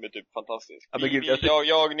spelen som är typ fantastisk. Ja,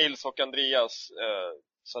 jag, Nils och Andreas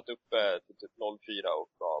satt uppe till typ 04 och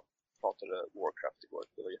pratade Warcraft igår.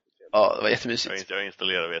 Det var jättetrevligt. Ja, det var jättemysigt. Jag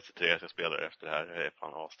installerar VC3 att jag spelar efter det här. Jag är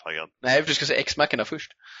fan astaggad. Nej, du ska säga X-Mackerna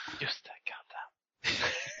först. Just det, gadda.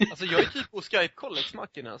 Alltså jag är typ på Skype-koll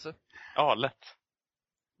X-Mackerna alltså. Ja, lätt.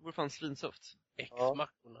 Det vore fan svinsoft.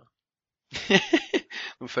 X-Mackerna.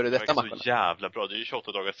 De före detta mackorna. Så jävla bra. Det är ju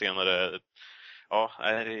 28 dagar senare. Ja,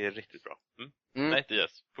 det är riktigt bra. Nej,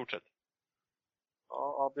 yes. Fortsätt. Ja,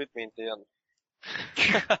 avbryt mig inte igen.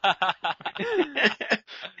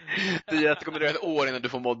 Det kommer dröja ett år innan du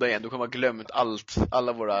får modda igen. Du kommer ha glömt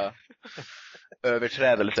alla våra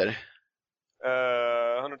överträdelser.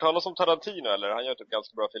 Har du talat om Tarantino eller? Han gör typ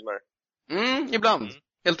ganska bra filmer. Ibland.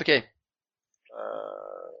 Helt okej.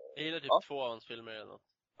 Jag gillar typ 2 av hans filmer eller något.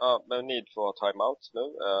 Ja, men need for time out nu.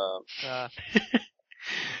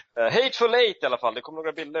 Hateful Eight i alla fall. Det kom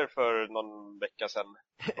några bilder för någon vecka sedan.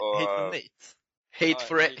 Hate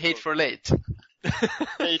for late.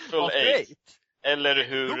 Hateful Eight. Eller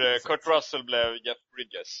hur Kurt Russell blev Jeff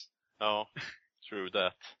Bridges. Ja, true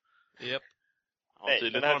that. Yep. Ja,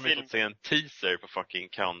 tydligen har de fått se en teaser på fucking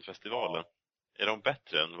Cannes-festivalen. Är de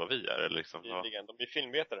bättre än vad vi är? Eller liksom? Ja. De är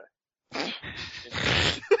filmvetare.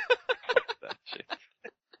 Shit.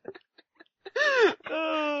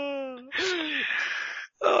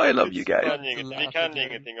 I love you guys. Vi kan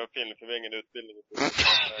ingenting om film för vi har ingen utbildning.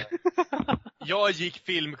 Jag gick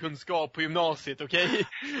filmkunskap på gymnasiet, okej?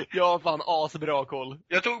 Jag har fan asbra koll.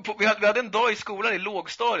 Vi hade en dag i skolan i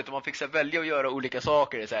lågstadiet och man fick så här, välja att göra olika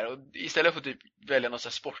saker så här, och istället för att typ välja någon så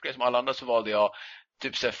här sportgrej som alla andra så valde jag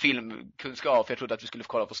typ så här, filmkunskap, för jag trodde att vi skulle få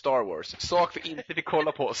kolla på Star Wars. Sak vi inte fick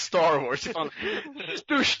kolla på Star Wars. Fan,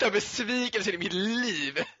 största besvikelsen i mitt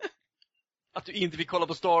liv. Att du inte fick kolla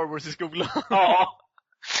på Star Wars i skolan. Ja.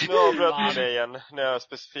 Nu avbröt jag dig igen när jag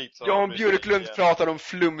specifikt sa Jan Björklund pratade om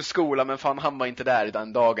flumskola, men fan han var inte där i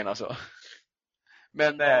den dagen alltså.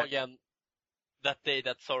 Men dagen, that day,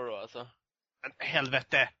 that sorrow alltså. Men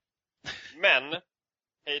helvete. Men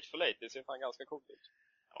Hateful Eight, det ser fan ganska coolt ut.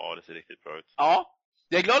 Ja, det ser riktigt bra ut. Ja,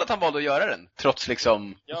 jag är glad att han valde att göra den, trots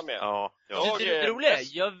liksom. Jag med. Ja. Det roliga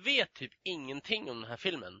är, jag vet typ ingenting om den här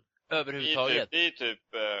filmen överhuvudtaget. Det är typ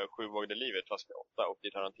 7 vågade livet fast med 8 och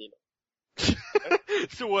i Tarantino.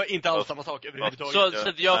 Så inte alls samma sak överhuvudtaget.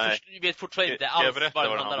 Så jag vet fortfarande inte alls vad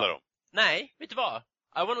det handlar om. Nej, vet du vad?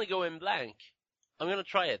 I wanna go in blank. I'm gonna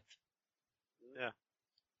try it. Yeah.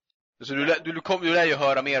 Så du lär ju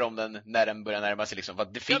höra mer om den när den börjar närma sig liksom.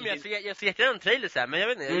 Vad det ja, men jag ser jättegärna en trailer så här, men jag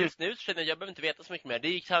vet inte, just nu så känner jag behöver inte veta så mycket mer. Det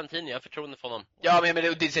gick Tarantino, jag har förtroende för honom. Ja, men det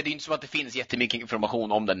är inte så att det finns jättemycket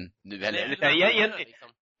information om den nu heller.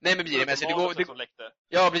 Nej, men det går som läckte.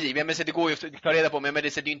 Ja, precis. Men det går ju att ta reda på, men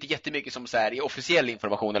det är ju inte jättemycket som så här i officiell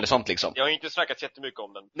information eller sånt liksom. Jag har inte snackat jättemycket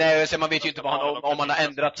om den. Nej, så man vet ju inte om man har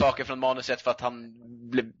ändrat saker från manuset för att han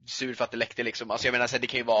blev sur för att det läckte liksom. Alltså jag menar så det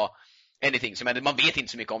kan ju vara anything, så man vet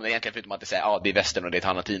inte så mycket om det egentligen, förutom att det säger det är västern och det är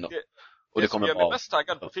Tarantino. Och det kommer som jag är mest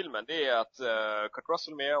taggad på filmen, det är att Kurt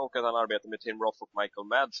Russell med och att han arbetar med Tim Roth och Michael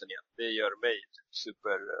Madsen igen. Det gör mig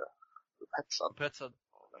super upphetsad.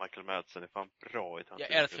 Michael Madsen är fan bra i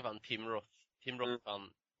Jag älskar fan Tim Roth. Tim Roth är fan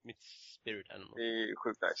mitt spirit animal. Det är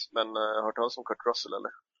sjukt nice. Men har hört talas om Kurt Russell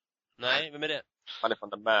eller? Nej, vem är det? Han är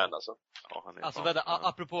fan the man alltså. Ja, han är alltså vänta,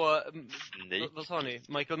 apropå vad sa ni?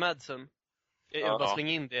 Michael Madsen. Jag vill bara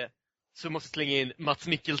slänga in det. Så måste jag slänga in Mats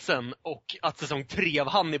Mikkelsen och att säsong 3 av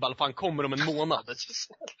Hannibal fan kommer om en månad.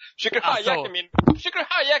 Försöker du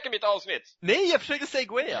hijacka mitt avsnitt? Nej, jag försökte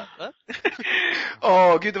segwaya.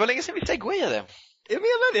 Gud, det var länge sedan vi segwayade. Jag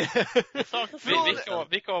menar det.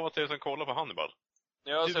 Vilka av oss är det som kollar på Hannibal?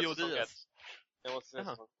 Jag har du sett och säsong 1. Diaz. Jag måste se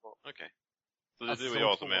säsong 2. Okej. Så det är du och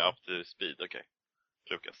jag som är up to speed, okej.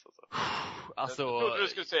 Lukas alltså. Jag trodde du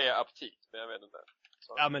skulle säga aptit, men jag vet inte.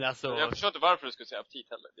 Ja, men alltså, jag förstår inte varför du skulle säga aptit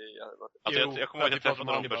heller. Jag kommer ihåg att jag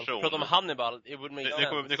träffade någon person. Prata om Hannibal, Nu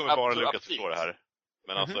kommer bara Lukas förstå det här.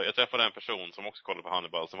 Men alltså, jag träffade en person som också kollade på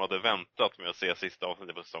Hannibal, som hade väntat med att se sista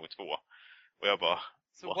avsnittet på säsong 2. Och jag bara...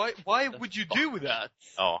 So why would you do that?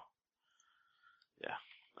 Ja. Ja,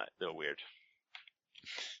 nej, det var weird.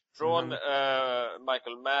 Från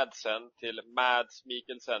Michael Madsen till Mads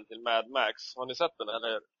Mikkelsen till Mad Max. Har ni sett den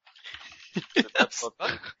eller?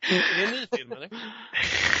 Är det en ny film eller?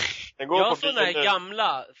 Den går jag såg den här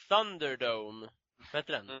gamla Thunderdome. Vad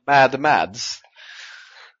heter den? Mad Mads.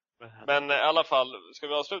 Men i alla fall, ska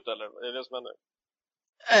vi avsluta eller? Är det det som händer?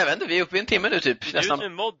 Jag vet inte, vi är uppe i en timme nu typ. Du är som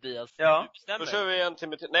en mod i alltså. Ja. Då kör vi en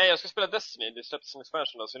timme till. Nej, jag ska spela Destiny. Det släpptes en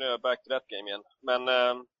expansion då, så nu är jag back to that game igen. Men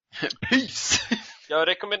Peace! jag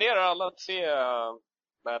rekommenderar alla att se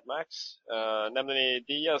Mad Max. Nämner ni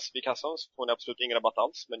Diaz vid kassan så får ni absolut ingen rabatt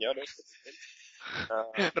alls, men gör det.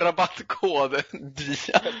 Rabattkod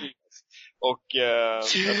Diaz. Och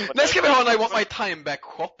när ska vi ha en I want my time back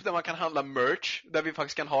shop där man kan handla merch, där vi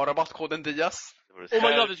faktiskt kan ha rabattkoden Diaz? Oh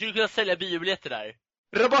my god, du skulle kunna sälja biobiljetter där.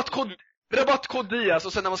 Rabattkod Diaz,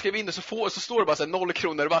 och sen när man skriver in det så står det bara så här 0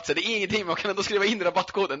 kronor rabatt, så det är ingenting, man kan ändå skriva in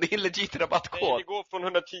rabattkoden. Det är en legit rabattkod. Nej, det går från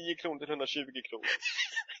 110 kronor till 120 kronor.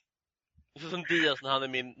 Så som Diaz när han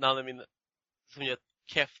är min som gör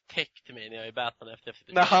keft tech till mig när jag är Batman efter.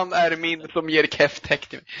 När han är min som ger keft tech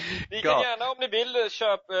till mig. Ni kan gärna, om ni vill,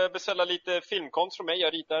 beställa lite filmkonst från mig.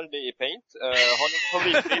 Jag ritar det i Paint. Har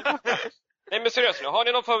ni någon favoritfilm? Nej, men seriöst nu. Har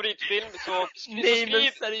ni någon favoritfilm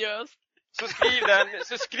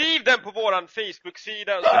så skriv den på våran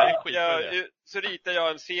Facebook-sida, så ritar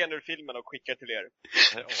jag en scen ur filmen och skickar till er.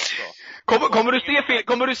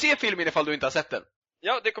 Kommer du se filmen ifall du inte har sett den?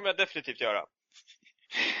 Ja, det kommer jag definitivt göra.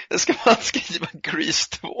 Ska man skriva Grease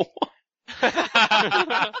 2?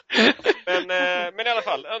 men i alla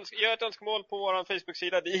fall, gör ett önskemål på våran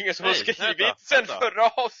Facebook-sida. Det är ingen som har skrivit sen förra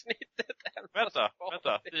avsnittet. Vänta,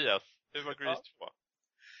 Diaz. Hur var Grease 2?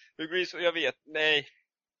 Hur Grease, jag vet, nej.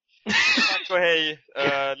 Tack och hej,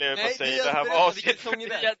 leverpastej. Det här var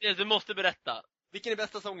avsnitt. Du måste berätta. Vilken är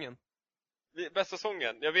bästa sången? Bästa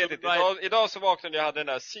sången? Jag vet inte. Idag så vaknade jag hade den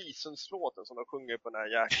där Seasons-låten som de sjunger på den här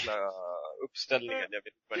jäkla uppställningen. Jag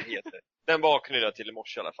vet inte vad det heter. Den vaknade jag till i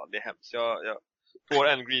morse i alla fall. Det är hemskt. Jag får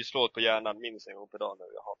en Grease-låt på hjärnan minst en gång per dag nu.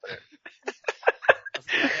 Jag hatar det.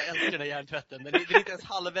 Alltså, jag älskar den här hjärntvätten. Men det är inte ens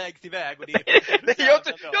halvvägs iväg. Och det är jag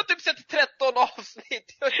har typ sett 13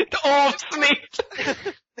 avsnitt. Avsnitt!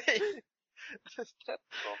 Nej. 13.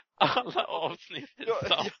 Alla avsnitt är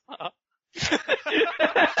samma.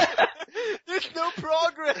 There's no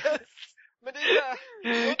progress. Men det är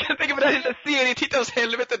jag kan tänka på det här serietittarens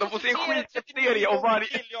helvete. De får se en skitserie om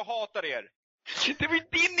varje. Jag hatar er. Det var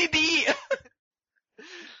din idé.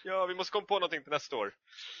 Ja, vi måste komma på någonting till nästa år.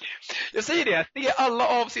 Jag säger det, se alla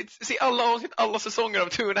avsnitt, alla säsonger av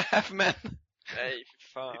 2.5 Men. Nej,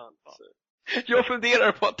 för fan. Jag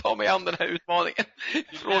funderar på att ta mig an den här utmaningen.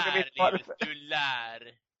 Du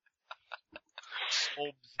lär.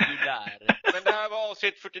 Obs, du lär. Men det här var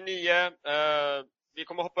avsnitt 49. Vi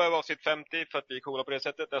kommer hoppa över avsnitt 50 för att vi är coola på det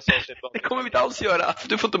sättet. Det kommer vi inte alls göra.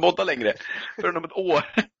 Du får inte modda längre. Förrän om ett år.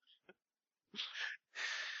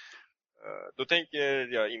 Då tänker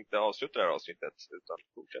jag inte avsluta det här avsnittet utan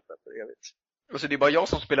fortsätta för evigt. Alltså det är bara jag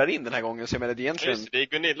som spelar in den här gången, så jag menar det egentligen... Just, det är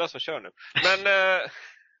Gunilla som kör nu. Men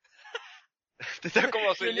det där kommer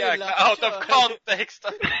vara så jäkla out of context.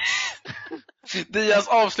 Diaz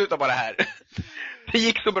avslutar bara här. Det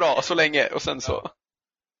gick så bra så länge och sen så...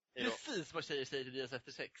 Precis vad tjejer säger till Dias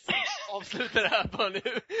efter sex. Avsluta det här bara nu.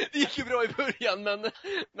 Det gick ju bra i början, men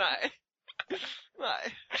nej.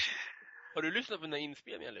 Har du lyssnat på den här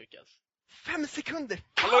inspelningen, Lukas? 5 sekunder.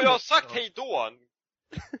 Hallå, jag har sagt hej då.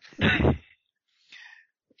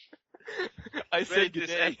 I say good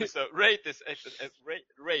day. Rate this episode.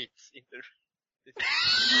 Rates, inte...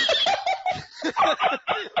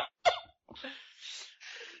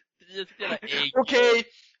 Okej,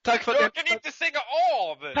 tack för att jag kan inte stänga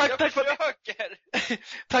av!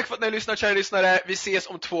 Tack för att ni har lyssnat, kära lyssnare. Vi ses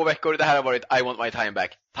om 2 veckor. Det här har varit I Want My Time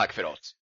Back. Tack för oss.